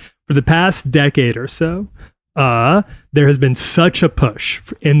that for the past decade or so, there has been such a push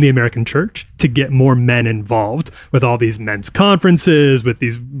in the American church to get more men involved with all these men's conferences, with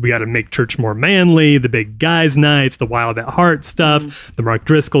these, we got to make church more manly, the big guys nights, the Wild at Heart stuff, the Mark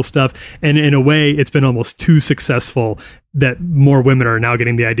Driscoll stuff. And in a way, it's been almost too successful that more women are now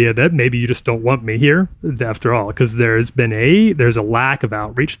getting the idea that maybe you just don't want me here after all, because there's a lack of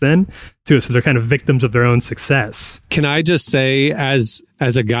outreach then to it. So they're kind of victims of their own success. Can I just say, as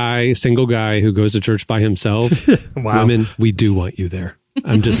a guy, single guy who goes to church by himself, wow. Women, we do want you there.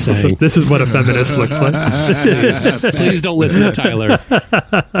 I'm just saying. This is what a feminist looks like. Please don't listen to Tyler.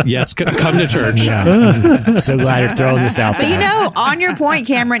 Yes, come to church. Yeah. I'm so glad you're throwing this out there. But on your point,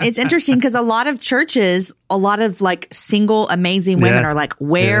 Cameron, it's interesting because a lot of churches, a lot of like single, amazing women are like,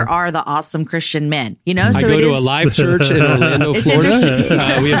 where are the awesome Christian men? So I go to a live church in Orlando,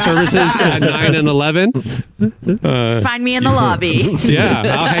 Florida. We have services at 9 and 11. Find me in the lobby.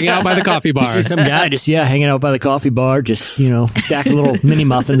 Yeah, I'll hang out by the coffee bar. See some guy hanging out by the coffee bar, just stack a little mini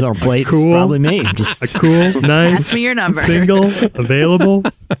muffins on a plate. Cool. It's probably me. Just a cool, nice, ask me your number. Single, available,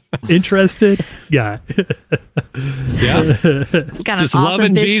 interested guy. Yeah, got just an awesome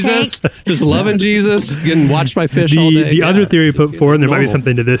loving fish Jesus, tank. just loving Jesus, getting watched by fish all day. The other theory put forward, and there might be normal.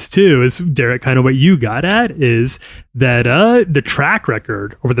 something to this too, is Derek, kind of what you got at, is that the track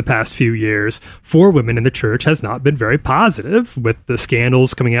record over the past few years for women in the church has not been very positive, with the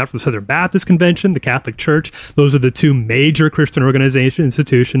scandals coming out from the Southern Baptist Convention, the Catholic Church. Those are the two major Christian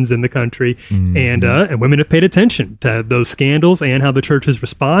institutions in the country, and women have paid attention to those scandals and how the church has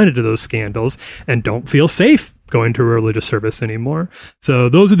responded to those scandals, and don't feel safe going to a religious service anymore. So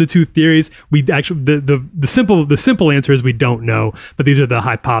those are the two theories. We actually, the simple answer is we don't know, but these are the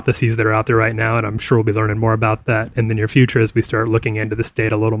hypotheses that are out there right now, and I'm sure we'll be learning more about that in the near future as we start looking into this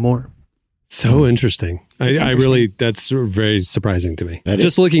data a little more. So interesting. I really, that's very surprising to me.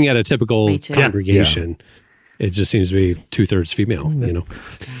 Just looking at a typical congregation, it just seems to be 2/3 female,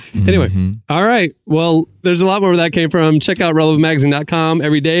 Anyway, all right. Well, there's a lot more where that came from. Check out relevantmagazine.com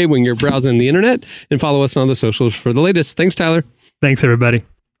every day when you're browsing the internet, and follow us on the socials for the latest. Thanks, Tyler. Thanks, everybody.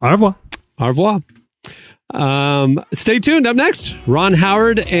 Au revoir. Au revoir. Stay tuned. Up next, Ron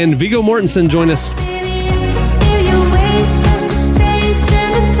Howard and Viggo Mortensen join us.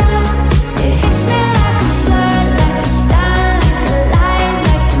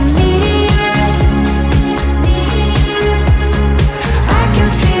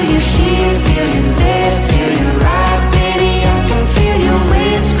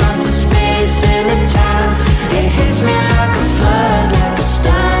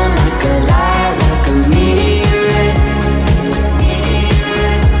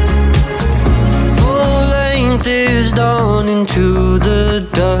 Into the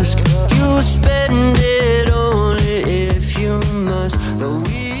dusk, you spend it only if you must.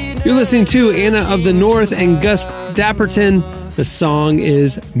 You're listening to Anna of the North and Gus Dapperton. The song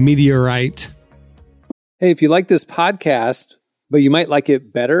is Meteorite. Hey, if you like this podcast, but you might like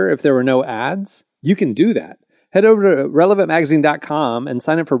it better if there were no ads, you can do that. Head over to relevantmagazine.com and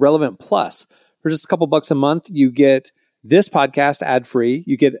sign up for Relevant Plus. For just a couple bucks a month, you get this podcast ad-free.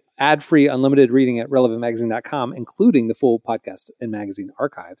 You get ad-free unlimited reading at relevantmagazine.com, including the full podcast and magazine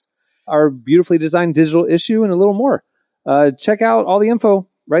archives, our beautifully designed digital issue, and a little more. Check out all the info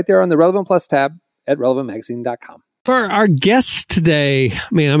right there on the Relevant Plus tab at relevantmagazine.com. For our guests today,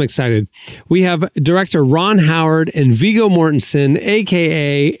 man, I'm excited. We have director Ron Howard and Viggo Mortensen,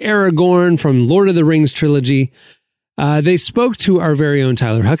 a.k.a. Aragorn from Lord of the Rings trilogy. They spoke to our very own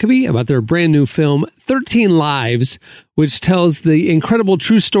Tyler Huckabee about their brand new film, 13 Lives, which tells the incredible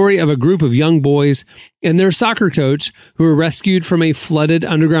true story of a group of young boys and their soccer coach who were rescued from a flooded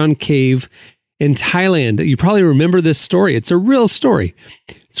underground cave in Thailand. You probably remember this story. It's a real story.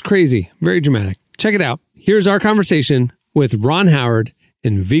 It's crazy, very dramatic. Check it out. Here's our conversation with Ron Howard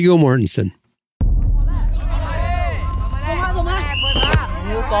and Viggo Mortensen.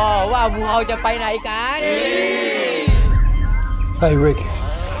 Hey Rick,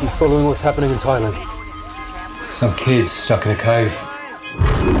 you following what's happening in Thailand? Some kids stuck in a cave.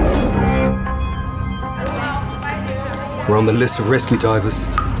 We're on the list of rescue divers.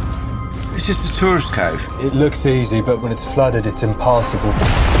 It's just a tourist cave. It looks easy, but when it's flooded, it's impassable.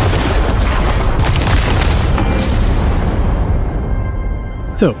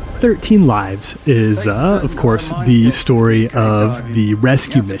 So, 13 Lives is, of course, the story of the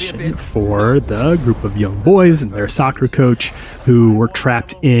rescue mission for the group of young boys and their soccer coach who were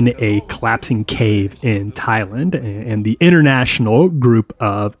trapped in a collapsing cave in Thailand, and the international group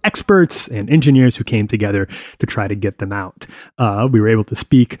of experts and engineers who came together to try to get them out. We were able to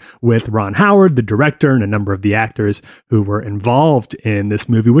speak with Ron Howard, the director, and a number of the actors who were involved in this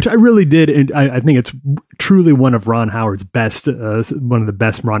movie, which I really did. And I think it's truly one of Ron Howard's best, one of the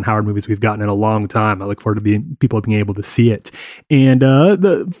best Ron Howard movies we've gotten in a long time. I look forward to people being able to see it. And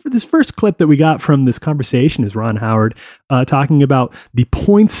this first clip that we got from this conversation is Ron Howard talking about the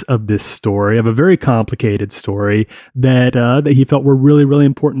points of this story, of a very complicated story that he felt were really, really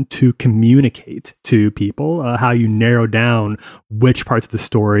important to communicate to people, how you narrow down which parts of the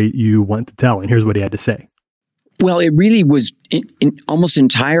story you want to tell. And here's what he had to say. Well, it really was almost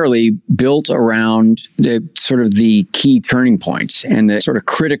entirely built around the key turning points and the sort of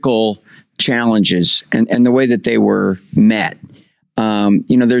critical challenges and the way that they were met.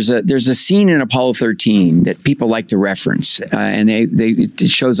 There's a scene in Apollo 13 that people like to reference, and it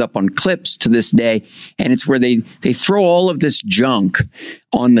shows up on clips to this day, and it's where they throw all of this junk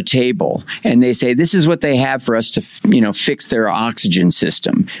on the table, and they say, this is what they have for us to, fix their oxygen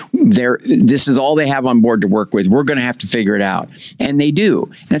system. This is all they have on board to work with. We're going to have to figure it out. And they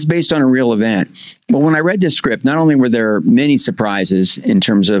do. That's based on a real event. But when I read this script, not only were there many surprises in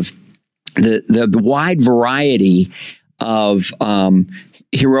terms of the wide variety of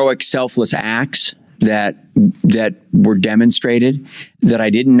heroic, selfless acts that were demonstrated that I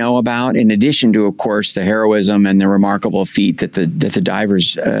didn't know about, in addition to, of course, the heroism and the remarkable feat that the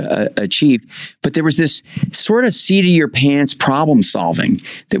divers achieved. But there was this sort of seat of your pants problem solving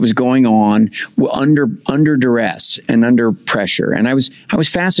that was going on under duress and under pressure, and I was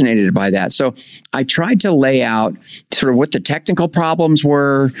fascinated by that. So I tried to lay out sort of what the technical problems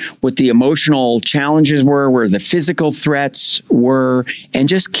were, what the emotional challenges were, where the physical threats were, and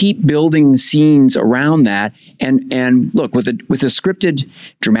just keep building scenes around that. And look, with a scripted,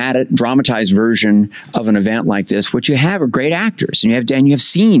 dramatized version of an event like this, what you have are great actors, and you have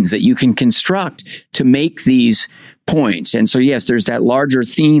scenes that you can construct to make these points. And so, yes, there's that larger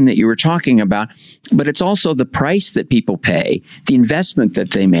theme that you were talking about, but it's also the price that people pay, the investment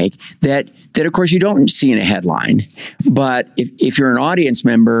that they make, that of course you don't see in a headline. But if you're an audience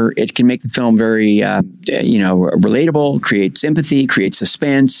member, it can make the film very, relatable, create sympathy, create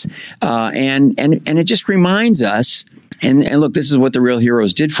suspense, and it just reminds us. And look, this is what the real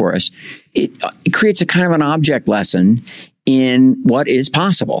heroes did for us. It creates a kind of an object lesson in what is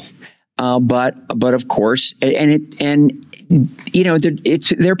possible. But of course, they're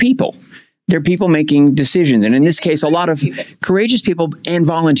people. They're people making decisions. And in this case, a lot of courageous people and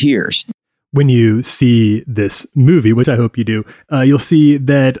volunteers. When you see this movie, which I hope you do, you'll see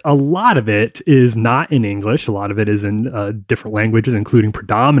that a lot of it is not in English. A lot of it is in different languages, including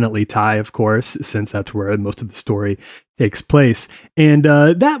predominantly Thai, of course, since that's where most of the story takes place. And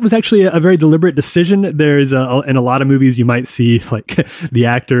that was actually a very deliberate decision. There's in a lot of movies, you might see like the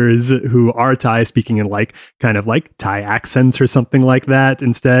actors who are Thai speaking in kind of Thai accents or something like that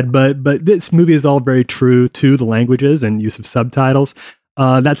instead. But this movie is all very true to the languages and use of subtitles.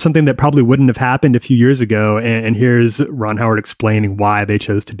 That's something that probably wouldn't have happened a few years ago. And here's Ron Howard explaining why they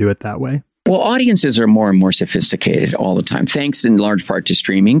chose to do it that way. Well, audiences are more and more sophisticated all the time, thanks in large part to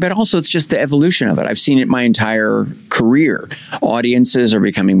streaming, but also it's just the evolution of it. I've seen it my entire career. Audiences are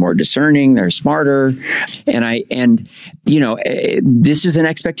becoming more discerning, they're smarter, and this is an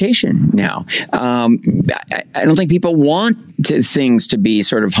expectation now. I don't think people want things to be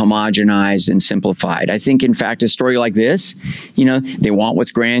sort of homogenized and simplified. I think, in fact, a story like this, they want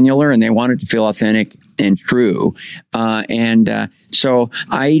what's granular and they want it to feel authentic and true. So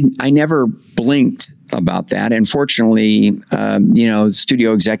I never blinked about that. And fortunately,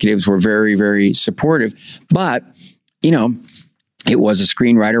 studio executives were very, very supportive. But, it was a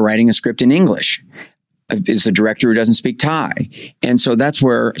screenwriter writing a script in English. It's a director who doesn't speak Thai. And so that's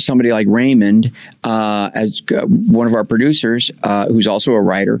where somebody like Raymond, as one of our producers, who's also a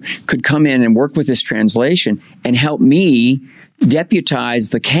writer, could come in and work with this translation and help me deputize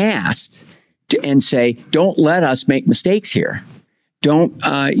the cast and say, don't let us make mistakes here. Don't,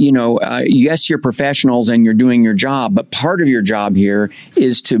 yes, you're professionals and you're doing your job, but part of your job here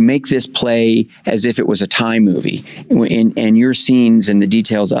is to make this play as if it was a Thai movie. And your scenes and the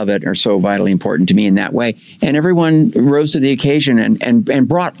details of it are so vitally important to me in that way. And everyone rose to the occasion and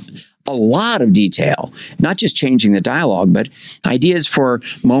brought a lot of detail, not just changing the dialogue, but ideas for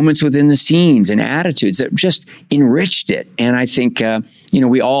moments within the scenes and attitudes that just enriched it. And I think,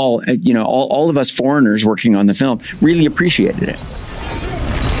 we all of us foreigners working on the film really appreciated it.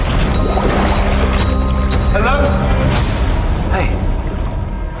 Hello? Hey,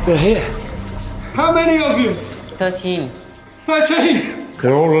 they're here. How many of you? 13. 13?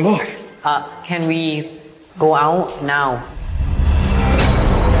 They're all alive. Can we go out now?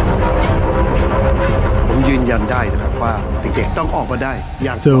 ผมยืนยันได้นะครับว่าเด็กๆต้องออกมาได้อ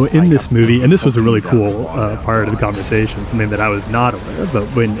ย่าง So in this movie, and this was a really cool part of the conversation, something that I was not aware of, but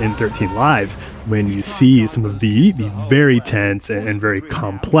when in 13 Lives, when you see some of the very tense and very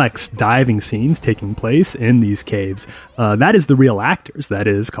complex diving scenes taking place in these caves, that is the real actors. That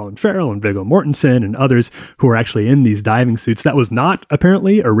is Colin Farrell and Viggo Mortensen and others who are actually in these diving suits. That was not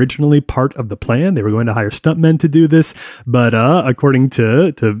apparently originally part of the plan. They were going to hire stuntmen to do this, but according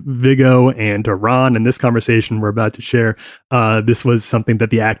to Viggo and to Ron in this conversation we're about to share, this was something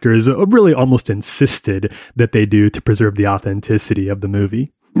that the actors really almost insisted that they do to preserve the authenticity of the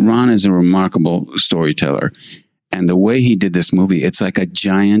movie. Ron is a remarkable storyteller. And the way he did this movie, it's like a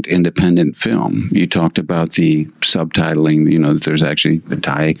giant independent film. You talked about the subtitling, that there's actually the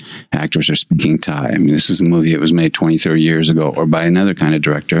Thai actors are speaking Thai. I mean, this is a movie that was made 20, 30 years ago, or by another kind of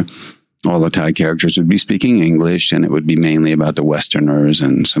director. All the Thai characters would be speaking English, and it would be mainly about the Westerners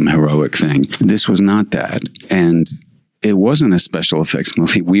and some heroic thing. This was not that. And it wasn't a special effects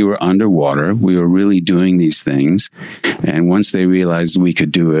movie. We were underwater. We were really doing these things. And once they realized we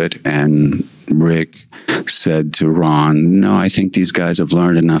could do it, and Rick said to Ron, no, I think these guys have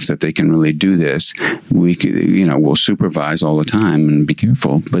learned enough that they can really do this. We could, we'll supervise all the time and be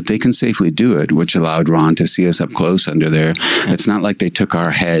careful, but they can safely do it, which allowed Ron to see us up close under there. It's not like they took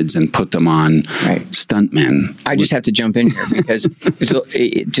our heads and put them on stuntmen. I just have to jump in here because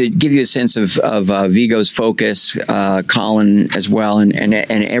to give you a sense of Viggo's focus, Colin as well, and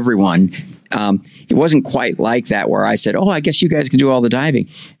everyone, it wasn't quite like that where I said, I guess you guys can do all the diving.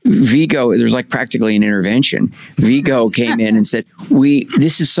 Viggo, there's like practically an intervention. Viggo came in and said,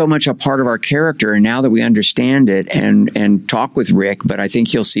 this is so much a part of our character, and now that we understand it and talk with Rick, but I think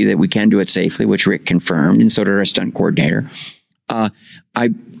he'll see that we can do it safely, which Rick confirmed, and so did our stunt coordinator.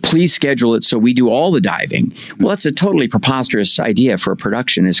 Please schedule it so we do all the diving. Well, that's a totally preposterous idea for a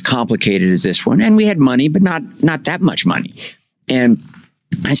production as complicated as this one. And we had money, but not that much money. And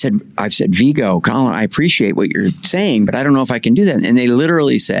I've said, Viggo, Colin, I appreciate what you're saying, but I don't know if I can do that. And they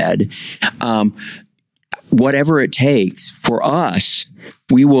literally said, whatever it takes for us,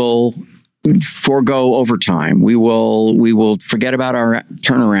 we will forego overtime. We will forget about our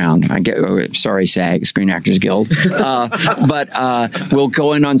turnaround. Sorry, SAG, Screen Actors Guild, but we'll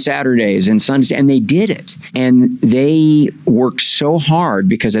go in on Saturdays and Sundays, and they did it. And they worked so hard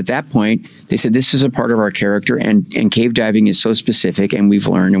because at that point they said this is a part of our character, and cave diving is so specific, and we've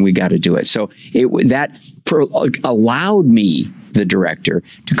learned, and we got to do it. So that allowed me, the director,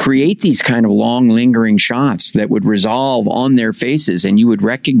 to create these kind of long lingering shots that would resolve on their faces, and you would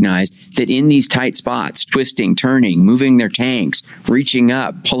recognize that in these tight spots, twisting, turning, moving their tanks, reaching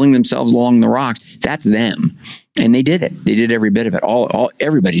up, pulling themselves along the rocks, that's them. And they did it. They did every bit of it.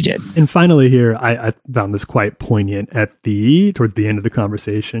 Everybody did. And finally here, I found this quite poignant towards the end of the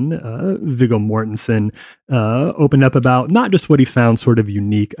conversation. Viggo Mortensen opened up about not just what he found sort of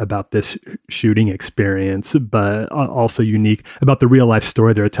unique about this shooting experience, but also unique about the real life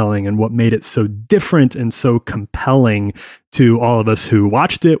story they're telling and what made it so different and so compelling to all of us who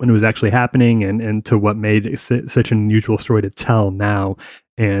watched it when it was actually happening, and to what made it such an unusual story to tell now.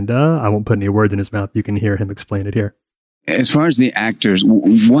 And I won't put any words in his mouth. You can hear him explain it here. As far as the actors,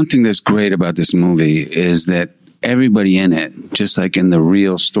 one thing that's great about this movie is that everybody in it, just like in the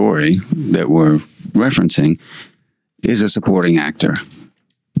real story that we're referencing, is a supporting actor.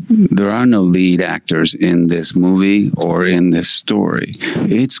 There are no lead actors in this movie or in this story.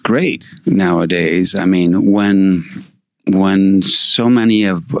 It's great nowadays. I mean, when so many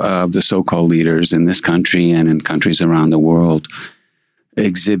of the so-called leaders in this country and in countries around the world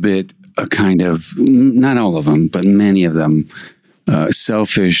exhibit a kind of, not all of them, but many of them,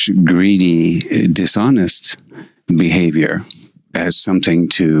 selfish, greedy, dishonest behavior as something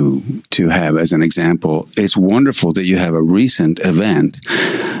to have as an example. It's wonderful that you have a recent event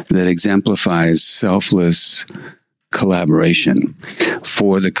that exemplifies selfless collaboration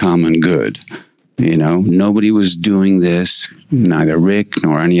for the common good. Nobody was doing this, neither Rick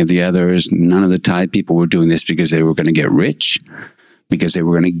nor any of the others. None of the Thai people were doing this because they were going to get rich, because they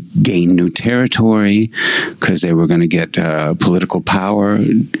were going to gain new territory, because they were going to get political power.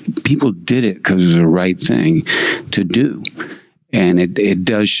 People did it because it was the right thing to do. And it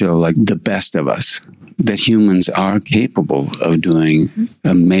does show like the best of us that humans are capable of doing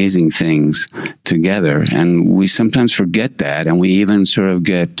amazing things together. And we sometimes forget that. And we even sort of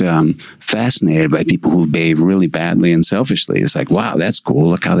get fascinated by people who behave really badly and selfishly. It's like, wow, that's cool.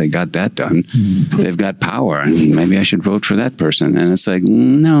 Look how they got that done. They've got power, and maybe I should vote for that person. And it's like,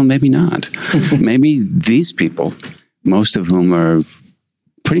 no, maybe not. Maybe these people, most of whom are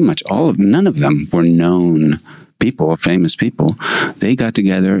pretty much none of them were known people, famous people, they got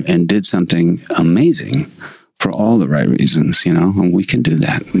together and did something amazing for all the right reasons, and we can do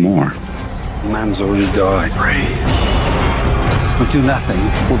that more. Man's already died. We'll do nothing.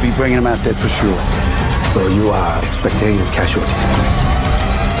 We'll be bringing him out dead for sure. So you are expecting casualties?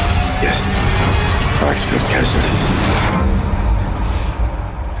 Yes, I expect casualties.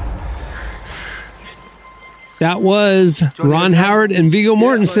 That was Ron Howard and Viggo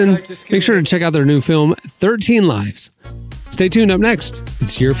Mortensen. Make sure to check out their new film, 13 Lives. Stay tuned. Up next,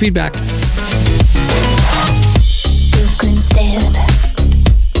 it's your feedback. Brooklyn's dead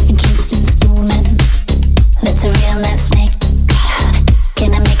and Kingston's booming. That's a real nice snake.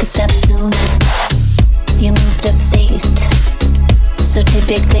 Can I make a step sooner? You moved upstate, so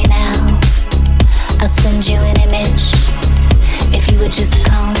typically now I'll send you an image if you would just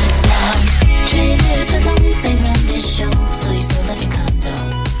calm down. Traders with loans, they run this show, so you sold off your condo.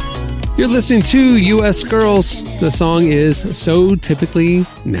 You're listening to U.S. Girls. The song is So Typically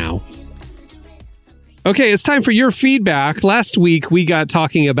Now. Okay, it's time for your feedback. Last week, we got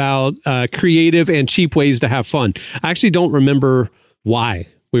talking about creative and cheap ways to have fun. I actually don't remember why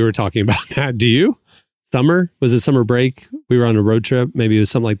we were talking about that. Do you? Summer? Was it summer break? We were on a road trip. Maybe it was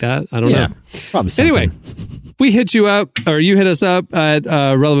something like that. I don't know. Probably something. Anyway, we hit you up, or you hit us up at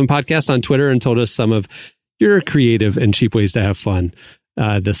Relevant Podcast on Twitter and told us some of your creative and cheap ways to have fun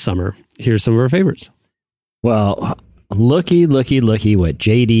this summer. Here's some of our favorites. Well, looky what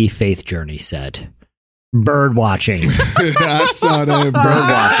JD Faith Journey said. Bird watching. I saw that. Bird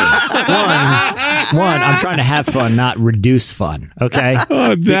watching. One, I'm trying to have fun, not reduce fun. Okay.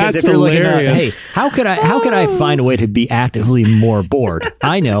 Oh, because if you're hilarious. looking at, hey, how could I find a way to be actively more bored?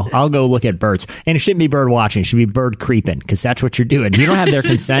 I know. I'll go look at birds, and it shouldn't be bird watching. It should be bird creeping, because that's what you're doing. You don't have their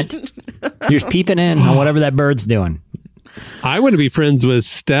consent. You're just peeping in on whatever that bird's doing. I want to be friends with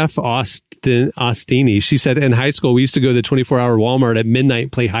Steph Ostini. She said in high school we used to go to the 24-hour Walmart at midnight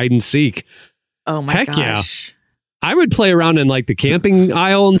and play hide and seek. Oh my Heck gosh. Yeah. I would play around in like the camping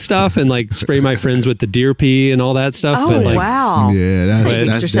aisle and stuff and like spray my friends with the deer pee and all that stuff. Oh, but, like, wow. Yeah, that's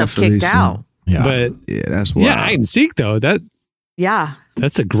yourself definitely kicked out. Yeah. But yeah, that's wild. yeah, hide and seek though. Yeah.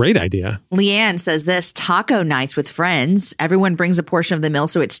 That's a great idea. Leanne says this: taco nights with friends. Everyone brings a portion of the meal,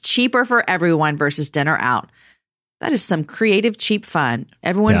 so it's cheaper for everyone versus dinner out. That is some creative, cheap fun.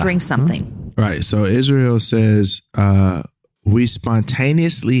 Everyone brings something. Right. So Israel says, we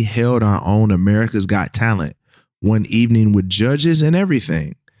spontaneously held our own America's Got Talent one evening with judges and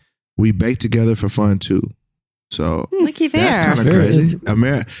everything. We baked together for fun too. So looky there. That's kind of crazy.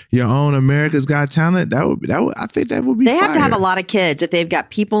 Your own America's Got Talent. That would I think that would be. They have fire. to have a lot of kids if they've got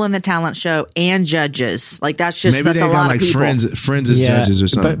people in the talent show and judges. Like that's just maybe that's they a got lot like of people. friends as judges or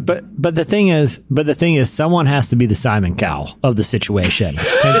something. But the thing is, someone has to be the Simon Cowell of the situation.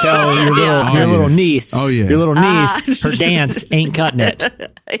 And so your little niece, her dance ain't cutting it.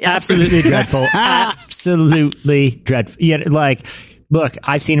 Absolutely dreadful. Absolutely dreadful. Yeah, like. Look,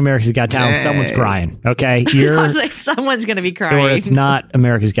 I've seen America's Got Talent. Someone's crying. Okay, I was like, someone's going to be crying. Or it's not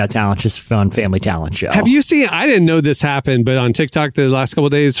America's Got Talent, just a fun family talent show. Have you seen? I didn't know this happened, but on TikTok the last couple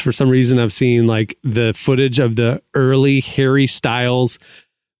of days, for some reason, I've seen like the footage of the early Harry Styles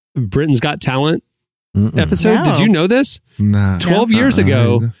Britain's Got Talent episode. No. Did you know this? Nah. 12 years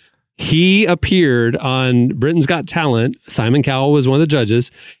ago, he appeared on Britain's Got Talent. Simon Cowell was one of the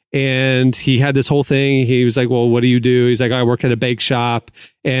judges. And he had this whole thing. He was like, well, what do you do? He's like, I work at a bake shop.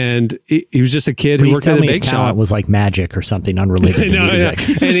 And he was just a kid who worked at a bake shop. Talent was like magic or something unrelated to music.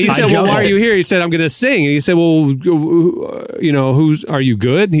 Yeah. And he said, well, why are you here? He said, I'm going to sing. And he said, well, are you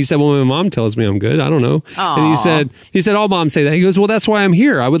good? And he said, well, my mom tells me I'm good. I don't know. Aww. And he said, all moms say that. He goes, well, that's why I'm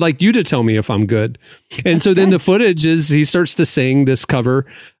here. I would like you to tell me if I'm good. And so then the footage is he starts to sing this cover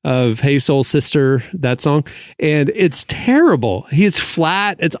of Hey Soul Sister, that song. And it's terrible. He's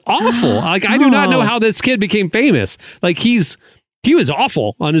flat. It's awful. Like, I do not know how this kid became famous. Like, he was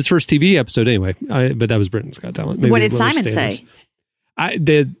awful on his first TV episode anyway. But that was Britain's Got Talent. Maybe what did Simon say?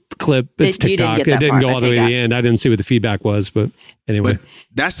 The clip, it's TikTok. It didn't go all the way to the end. I didn't see what the feedback was, but anyway. But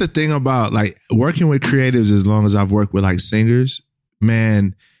that's the thing about like working with creatives. As long as I've worked with like singers,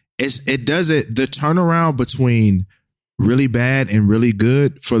 man, the turnaround between really bad and really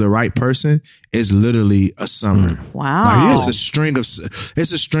good for the right person is literally a summer. Wow. Like, it's a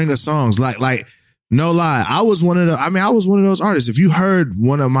string of songs. Like No lie. I was one of those artists. If you heard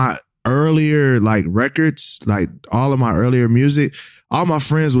one of my earlier like records, like all of my earlier music, all my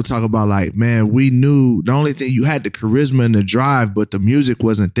friends would talk about like, man, we knew the only thing you had the charisma and the drive, but the music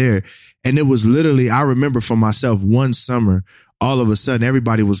wasn't there. And it was literally, I remember for myself one summer, all of a sudden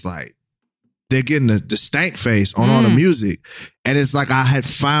everybody was like, they're getting the stank face on all the music. And it's like I had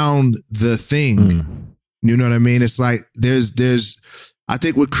found the thing. You know what I mean? It's like there's I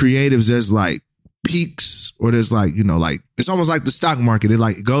think with creatives, there's like peaks, or there's like, you know, like it's almost like the stock market. It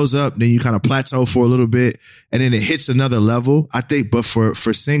like goes up, then you kind of plateau for a little bit, and then it hits another level. I think, but for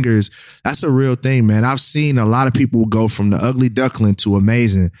singers, that's a real thing, man. I've seen a lot of people go from the ugly duckling to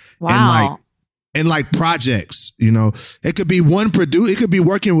amazing. Wow. And like projects, you know, it could be it could be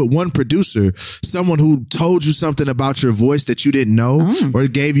working with one producer, someone who told you something about your voice that you didn't know, or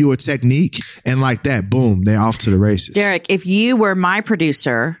gave you a technique, and like that, boom, they're off to the races. Derek, if you were my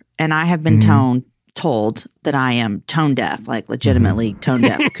producer and I have been told that I am tone deaf, like legitimately tone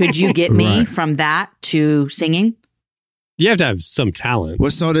deaf, could you get me from that to singing? You have to have some talent. Well,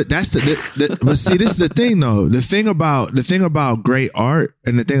 so that's but see, this is the thing though. The thing about great art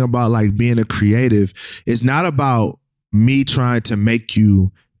and the thing about like being a creative is not about me trying to make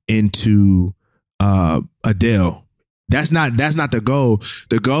you into Adele. That's not the goal.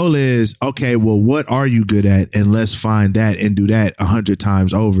 The goal is, okay, well, what are you good at? And let's find that and do that 100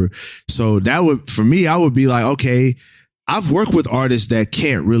 times over. So that would, for me, I would be like, okay, I've worked with artists that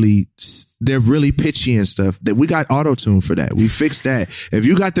can't really, they're really pitchy and stuff. That we got auto-tune for that. We fixed that. If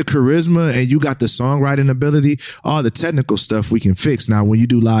you got the charisma and you got the songwriting ability, all the technical stuff we can fix. Now, when you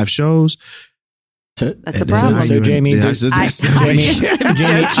do live shows, that's a problem. So Jamie, Jamie,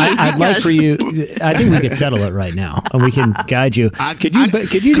 I'd like for you. I think we could settle it right now, and we can guide you. Could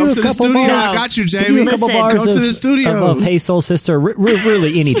you do a couple bars? I got you, Jamie. Come to the studio. Of Hey Soul Sister,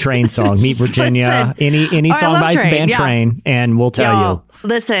 really any Train song, Meet Virginia, any song by the band Train, and we'll tell you.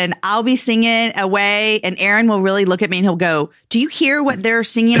 Listen, I'll be singing away, and Aaron will really look at me and he'll go, "Do you hear what they're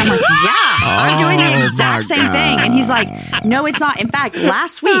singing?" I'm like, "Yeah, I'm doing the exact same thing." And he's like, "No, it's not." In fact,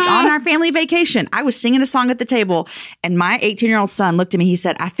 last week on our family vacation, I was singing a song at the table, and my 18-year-old son looked at me. He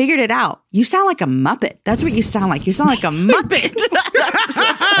said, "I figured it out. You sound like a Muppet. That's what you sound like. You sound like a Muppet."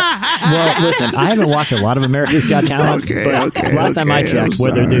 Well, listen, I haven't watched a lot of America's Got Talent, but last time I checked,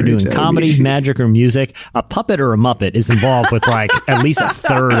 whether they're doing comedy, magic, or music, a puppet or a Muppet is involved with like at least a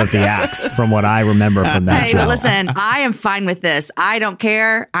third of the acts from what I remember from that show. Listen, I am fine with this. I don't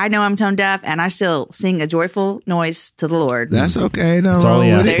care. I know I'm tone deaf, and I still sing a joyful noise to the Lord. That's okay. No That's all he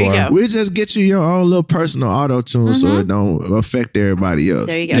asked there you go. We just get you your own little personal auto-tune so it don't affect everybody else.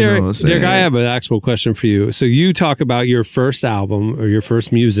 There you go. Derek, I have an actual question for you. So you talk about your first album or your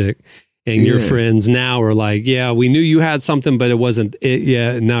first music, and your friends now are like, yeah, we knew you had something, but it wasn't it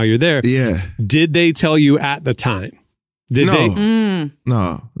yet. Now you're there. Yeah. Did they tell you at the time? No.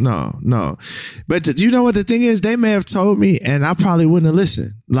 But you know what the thing is? They may have told me and I probably wouldn't have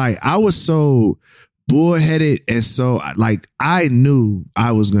listened. Like I was so bullheaded and so like I knew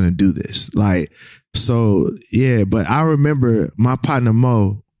I was going to do this. Like, so yeah, but I remember my partner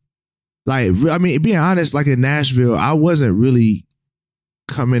Mo, like, I mean, being honest, like in Nashville, I wasn't really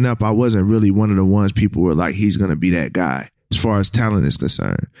coming up. I wasn't really one of the ones people were like, he's going to be that guy as far as talent is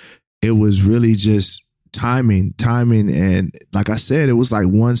concerned. It was really just timing. And like I said, it was like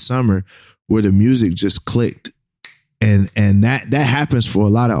one summer where the music just clicked. And that happens for a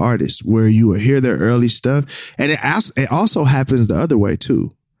lot of artists where you will hear their early stuff. And it also happens the other way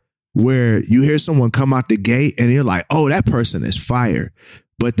too, where you hear someone come out the gate and you're like, oh, that person is fire,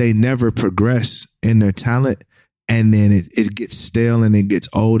 but they never progress in their talent. And then it gets stale and it gets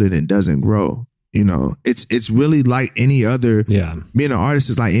old and it doesn't grow. You know, it's really like any other, being an artist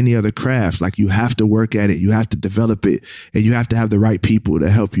is like any other craft. Like you have to work at it, you have to develop it, and you have to have the right people to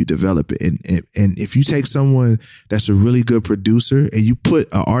help you develop it. And if you take someone that's a really good producer and you put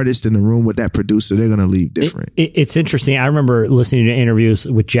an artist in the room with that producer, they're going to leave different. It's interesting. I remember listening to interviews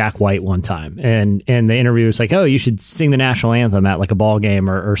with Jack White one time, and the interviewer was like, oh, you should sing the national anthem at like a ball game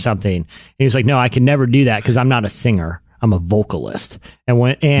or something. And he was like, no, I can never do that because I'm not a singer. I'm a vocalist.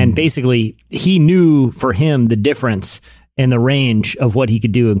 And basically he knew for him the difference in the range of what he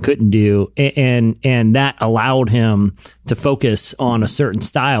could do and couldn't do. And that allowed him to focus on a certain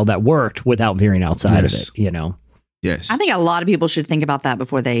style that worked without veering outside of it, you know? Yes. I think a lot of people should think about that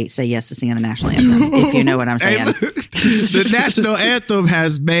before they say yes to singing the national anthem, if you know what I'm saying. The national anthem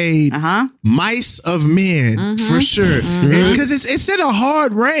has made mice of men for sure. Because it's in a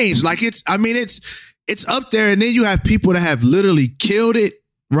hard range. Like it's up there, and then you have people that have literally killed it,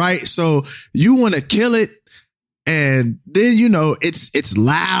 right? So you want to kill it, and then you know it's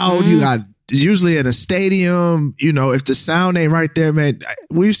loud. You got usually at a stadium, if the sound ain't right there, man,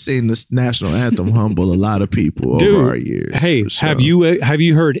 we've seen this national anthem humble a lot of people over our years. Hey, have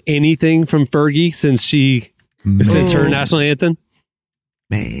you heard anything from Fergie since her national anthem?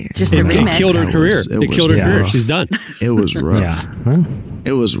 Man, just the remix. It killed her career. It killed her career. She's done. It was rough. Yeah.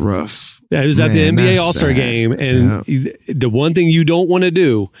 It was rough. Yeah, it was at the NBA All-Star game, and the one thing you don't want to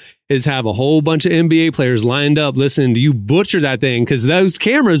do is have a whole bunch of NBA players lined up listening to you butcher that thing, because those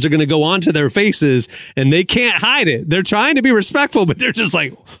cameras are going to go onto their faces, and they can't hide it. They're trying to be respectful, but they're just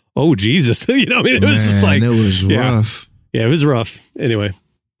like, oh, Jesus. It was just like... it was rough. Yeah, it was rough. Anyway.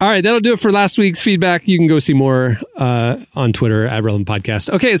 All right, that'll do it for last week's feedback. You can go see more on Twitter at Relevant Podcast.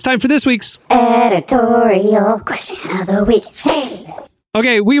 Okay, it's time for this week's editorial question of the week.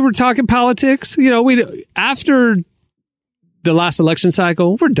 Okay, we were talking politics. After the last election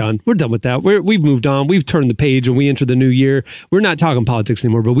cycle, we're done. We're done with that. We've moved on. We've turned the page when we enter the new year. We're not talking politics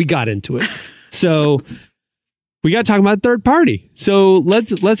anymore, but we got into it. So we got to talk about third party. So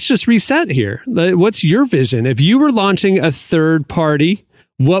let's just reset here. What's your vision? If you were launching a third party,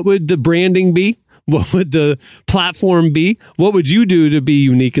 what would the branding be? What would the platform be? What would you do to be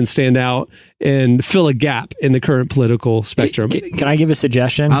unique and stand out and fill a gap in the current political spectrum? Can I give a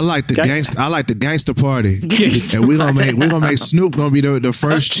suggestion? I like the gangster party, and we're gonna make Snoop gonna be the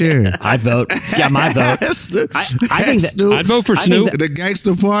first chair. I'd vote. He's got my vote. I think Snoop, I'd vote for Snoop. The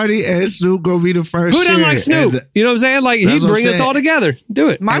gangster party, and Snoop gonna be the first. Who doesn't like Snoop? You know what I'm saying? Like, he'd bring us all together. Do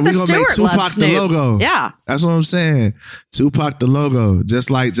it. Martha Stewart loves Snoop. The logo. Yeah, that's what I'm saying. Tupac the logo, just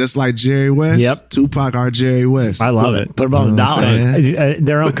like Jerry West. Yep. Tupac our Jerry West. I love it. Put them on the dollar.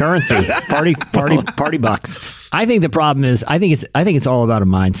 Their own currency. Party bucks. I think the problem is I think it's all about a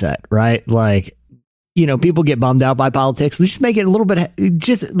mindset, right? Like, people get bummed out by politics. Let's just make it a little bit,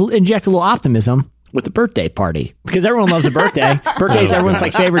 just inject a little optimism with the birthday party, because everyone loves a birthday. Birthday's everyone's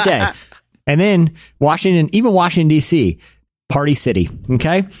favorite day. And then Washington DC, Party City.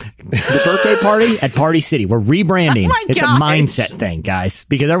 Okay. The birthday party at Party City. We're rebranding. It's a mindset thing, guys,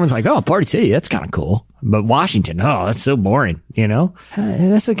 because everyone's like, oh, Party City, that's kind of cool. But Washington, oh, that's so boring.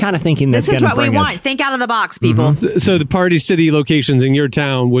 That's the kind of thinking that's going to bring us. This is what we want. Think out of the box, people. Mm-hmm. So the Party City locations in your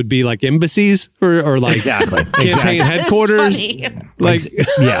town would be like embassies or like exactly campaign headquarters.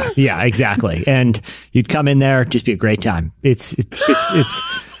 Yeah, exactly. And you'd come in there, just be a great time. It's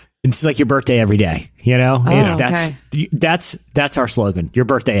like your birthday every day, That's our slogan. Your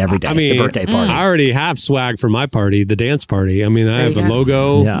birthday every day. The birthday party. I already have swag for my party, the dance party. I have a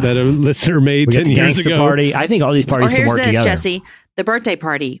logo that a listener made 10 years ago. Party. I think all these parties can work together. Here's this, Jesse. The birthday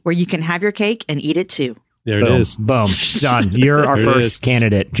party where you can have your cake and eat it too. There it is. Boom. Done. You're our first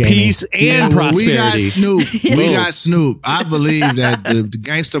candidate, Jamie. Peace and prosperity. We got Snoop. I believe that the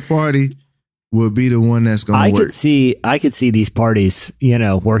gangster party would be the one that's going to work. I could see these parties,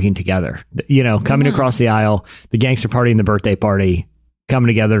 working together. Coming across the aisle, the gangster party and the birthday party coming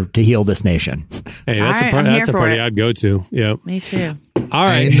together to heal this nation. Hey, that's a party I'd go to. Yeah, me too. All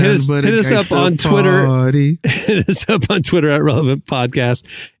right, hit us up on Twitter. Hit us up on Twitter at Relevant Podcast,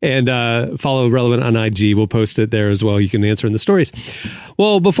 and follow Relevant on IG. We'll post it there as well. You can answer in the stories.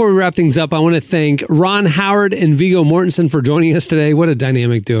 Well, before we wrap things up, I want to thank Ron Howard and Viggo Mortensen for joining us today. What a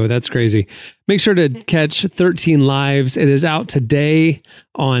dynamic duo. That's crazy. Make sure to catch 13 Lives. It is out today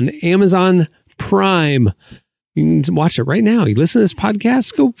on Amazon Prime. You can watch it right now. You listen to this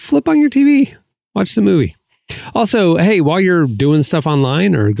podcast, go flip on your TV, watch the movie. Also, hey, while you're doing stuff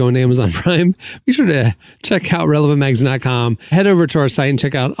online or going to Amazon Prime, be sure to check out relevantmagazine.com. Head over to our site and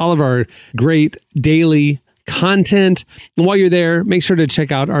check out all of our great daily content. And while you're there, make sure to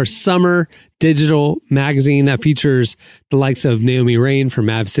check out our summer digital magazine that features the likes of Naomi Rain from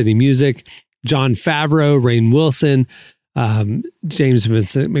Mav City Music, John Favreau, Rainn Wilson, James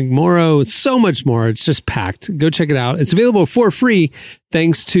Vincent McMorrow, so much more. It's just packed. Go check it out. It's available for free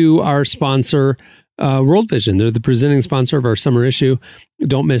thanks to our sponsor, World Vision. They're the presenting sponsor of our summer issue.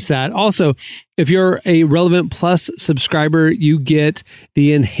 Don't miss that. Also, if you're a Relevant Plus subscriber, you get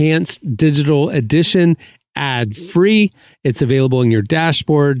the enhanced digital edition ad-free. It's available in your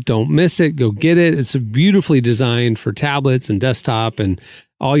dashboard. Don't miss it. Go get it. It's beautifully designed for tablets and desktop and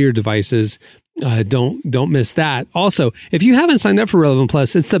all your devices. Don't miss that. Also, if you haven't signed up for Relevant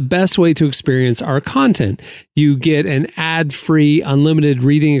Plus, it's the best way to experience our content. You get an ad-free, unlimited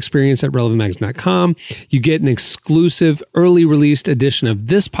reading experience at relevantmagazine.com. You get an exclusive early released edition of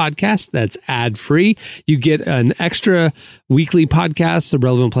this podcast that's ad-free. You get an extra weekly podcast, the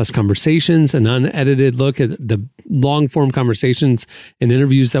Relevant Plus Conversations, an unedited look at the long-form conversations and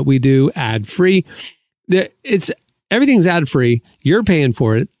interviews that we do ad-free. It's Everything's ad-free. You're paying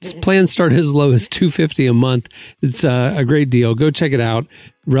for it. Plans start as low as $250 a month. It's a great deal. Go check it out.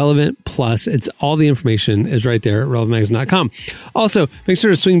 Relevant Plus. It's all the information is right there at relevantmagazine.com. Also, make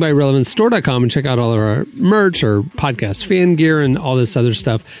sure to swing by relevantstore.com and check out all of our merch or podcast fan gear and all this other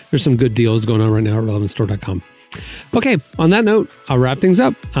stuff. There's some good deals going on right now at relevantstore.com. Okay, on that note, I'll wrap things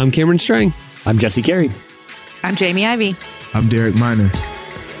up. I'm Cameron Strang. I'm Jesse Carey. I'm Jamie Ivey. I'm Derek Miner.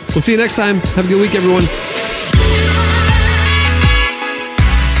 We'll see you next time. Have a good week, everyone.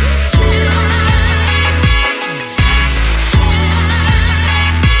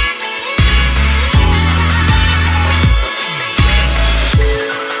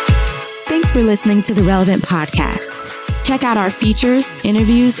 Thanks for listening to the Relevant Podcast. Check out our features,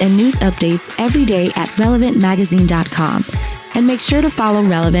 interviews, and news updates every day at relevantmagazine.com. And make sure to follow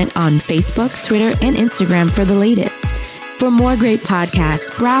Relevant on Facebook, Twitter, and Instagram for the latest. For more great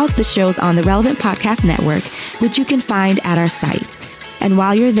podcasts, browse the shows on the Relevant Podcast Network, which you can find at our site. And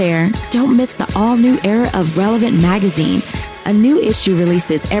while you're there, don't miss the all-new era of Relevant Magazine. A new issue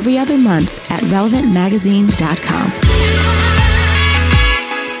releases every other month at relevantmagazine.com.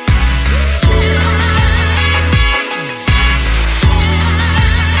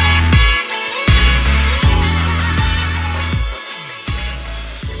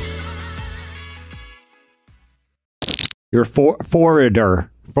 Your forwarder.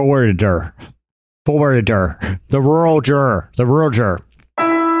 The rural juror.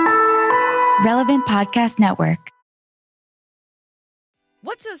 Relevant Podcast Network.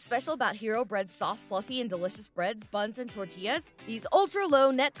 What's so special about Hero Bread's soft, fluffy, and delicious breads, buns, and tortillas? These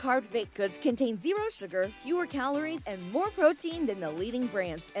ultra-low net-carb baked goods contain 0 sugar, fewer calories, and more protein than the leading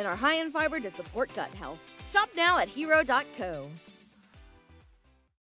brands, and are high in fiber to support gut health. Shop now at hero.co.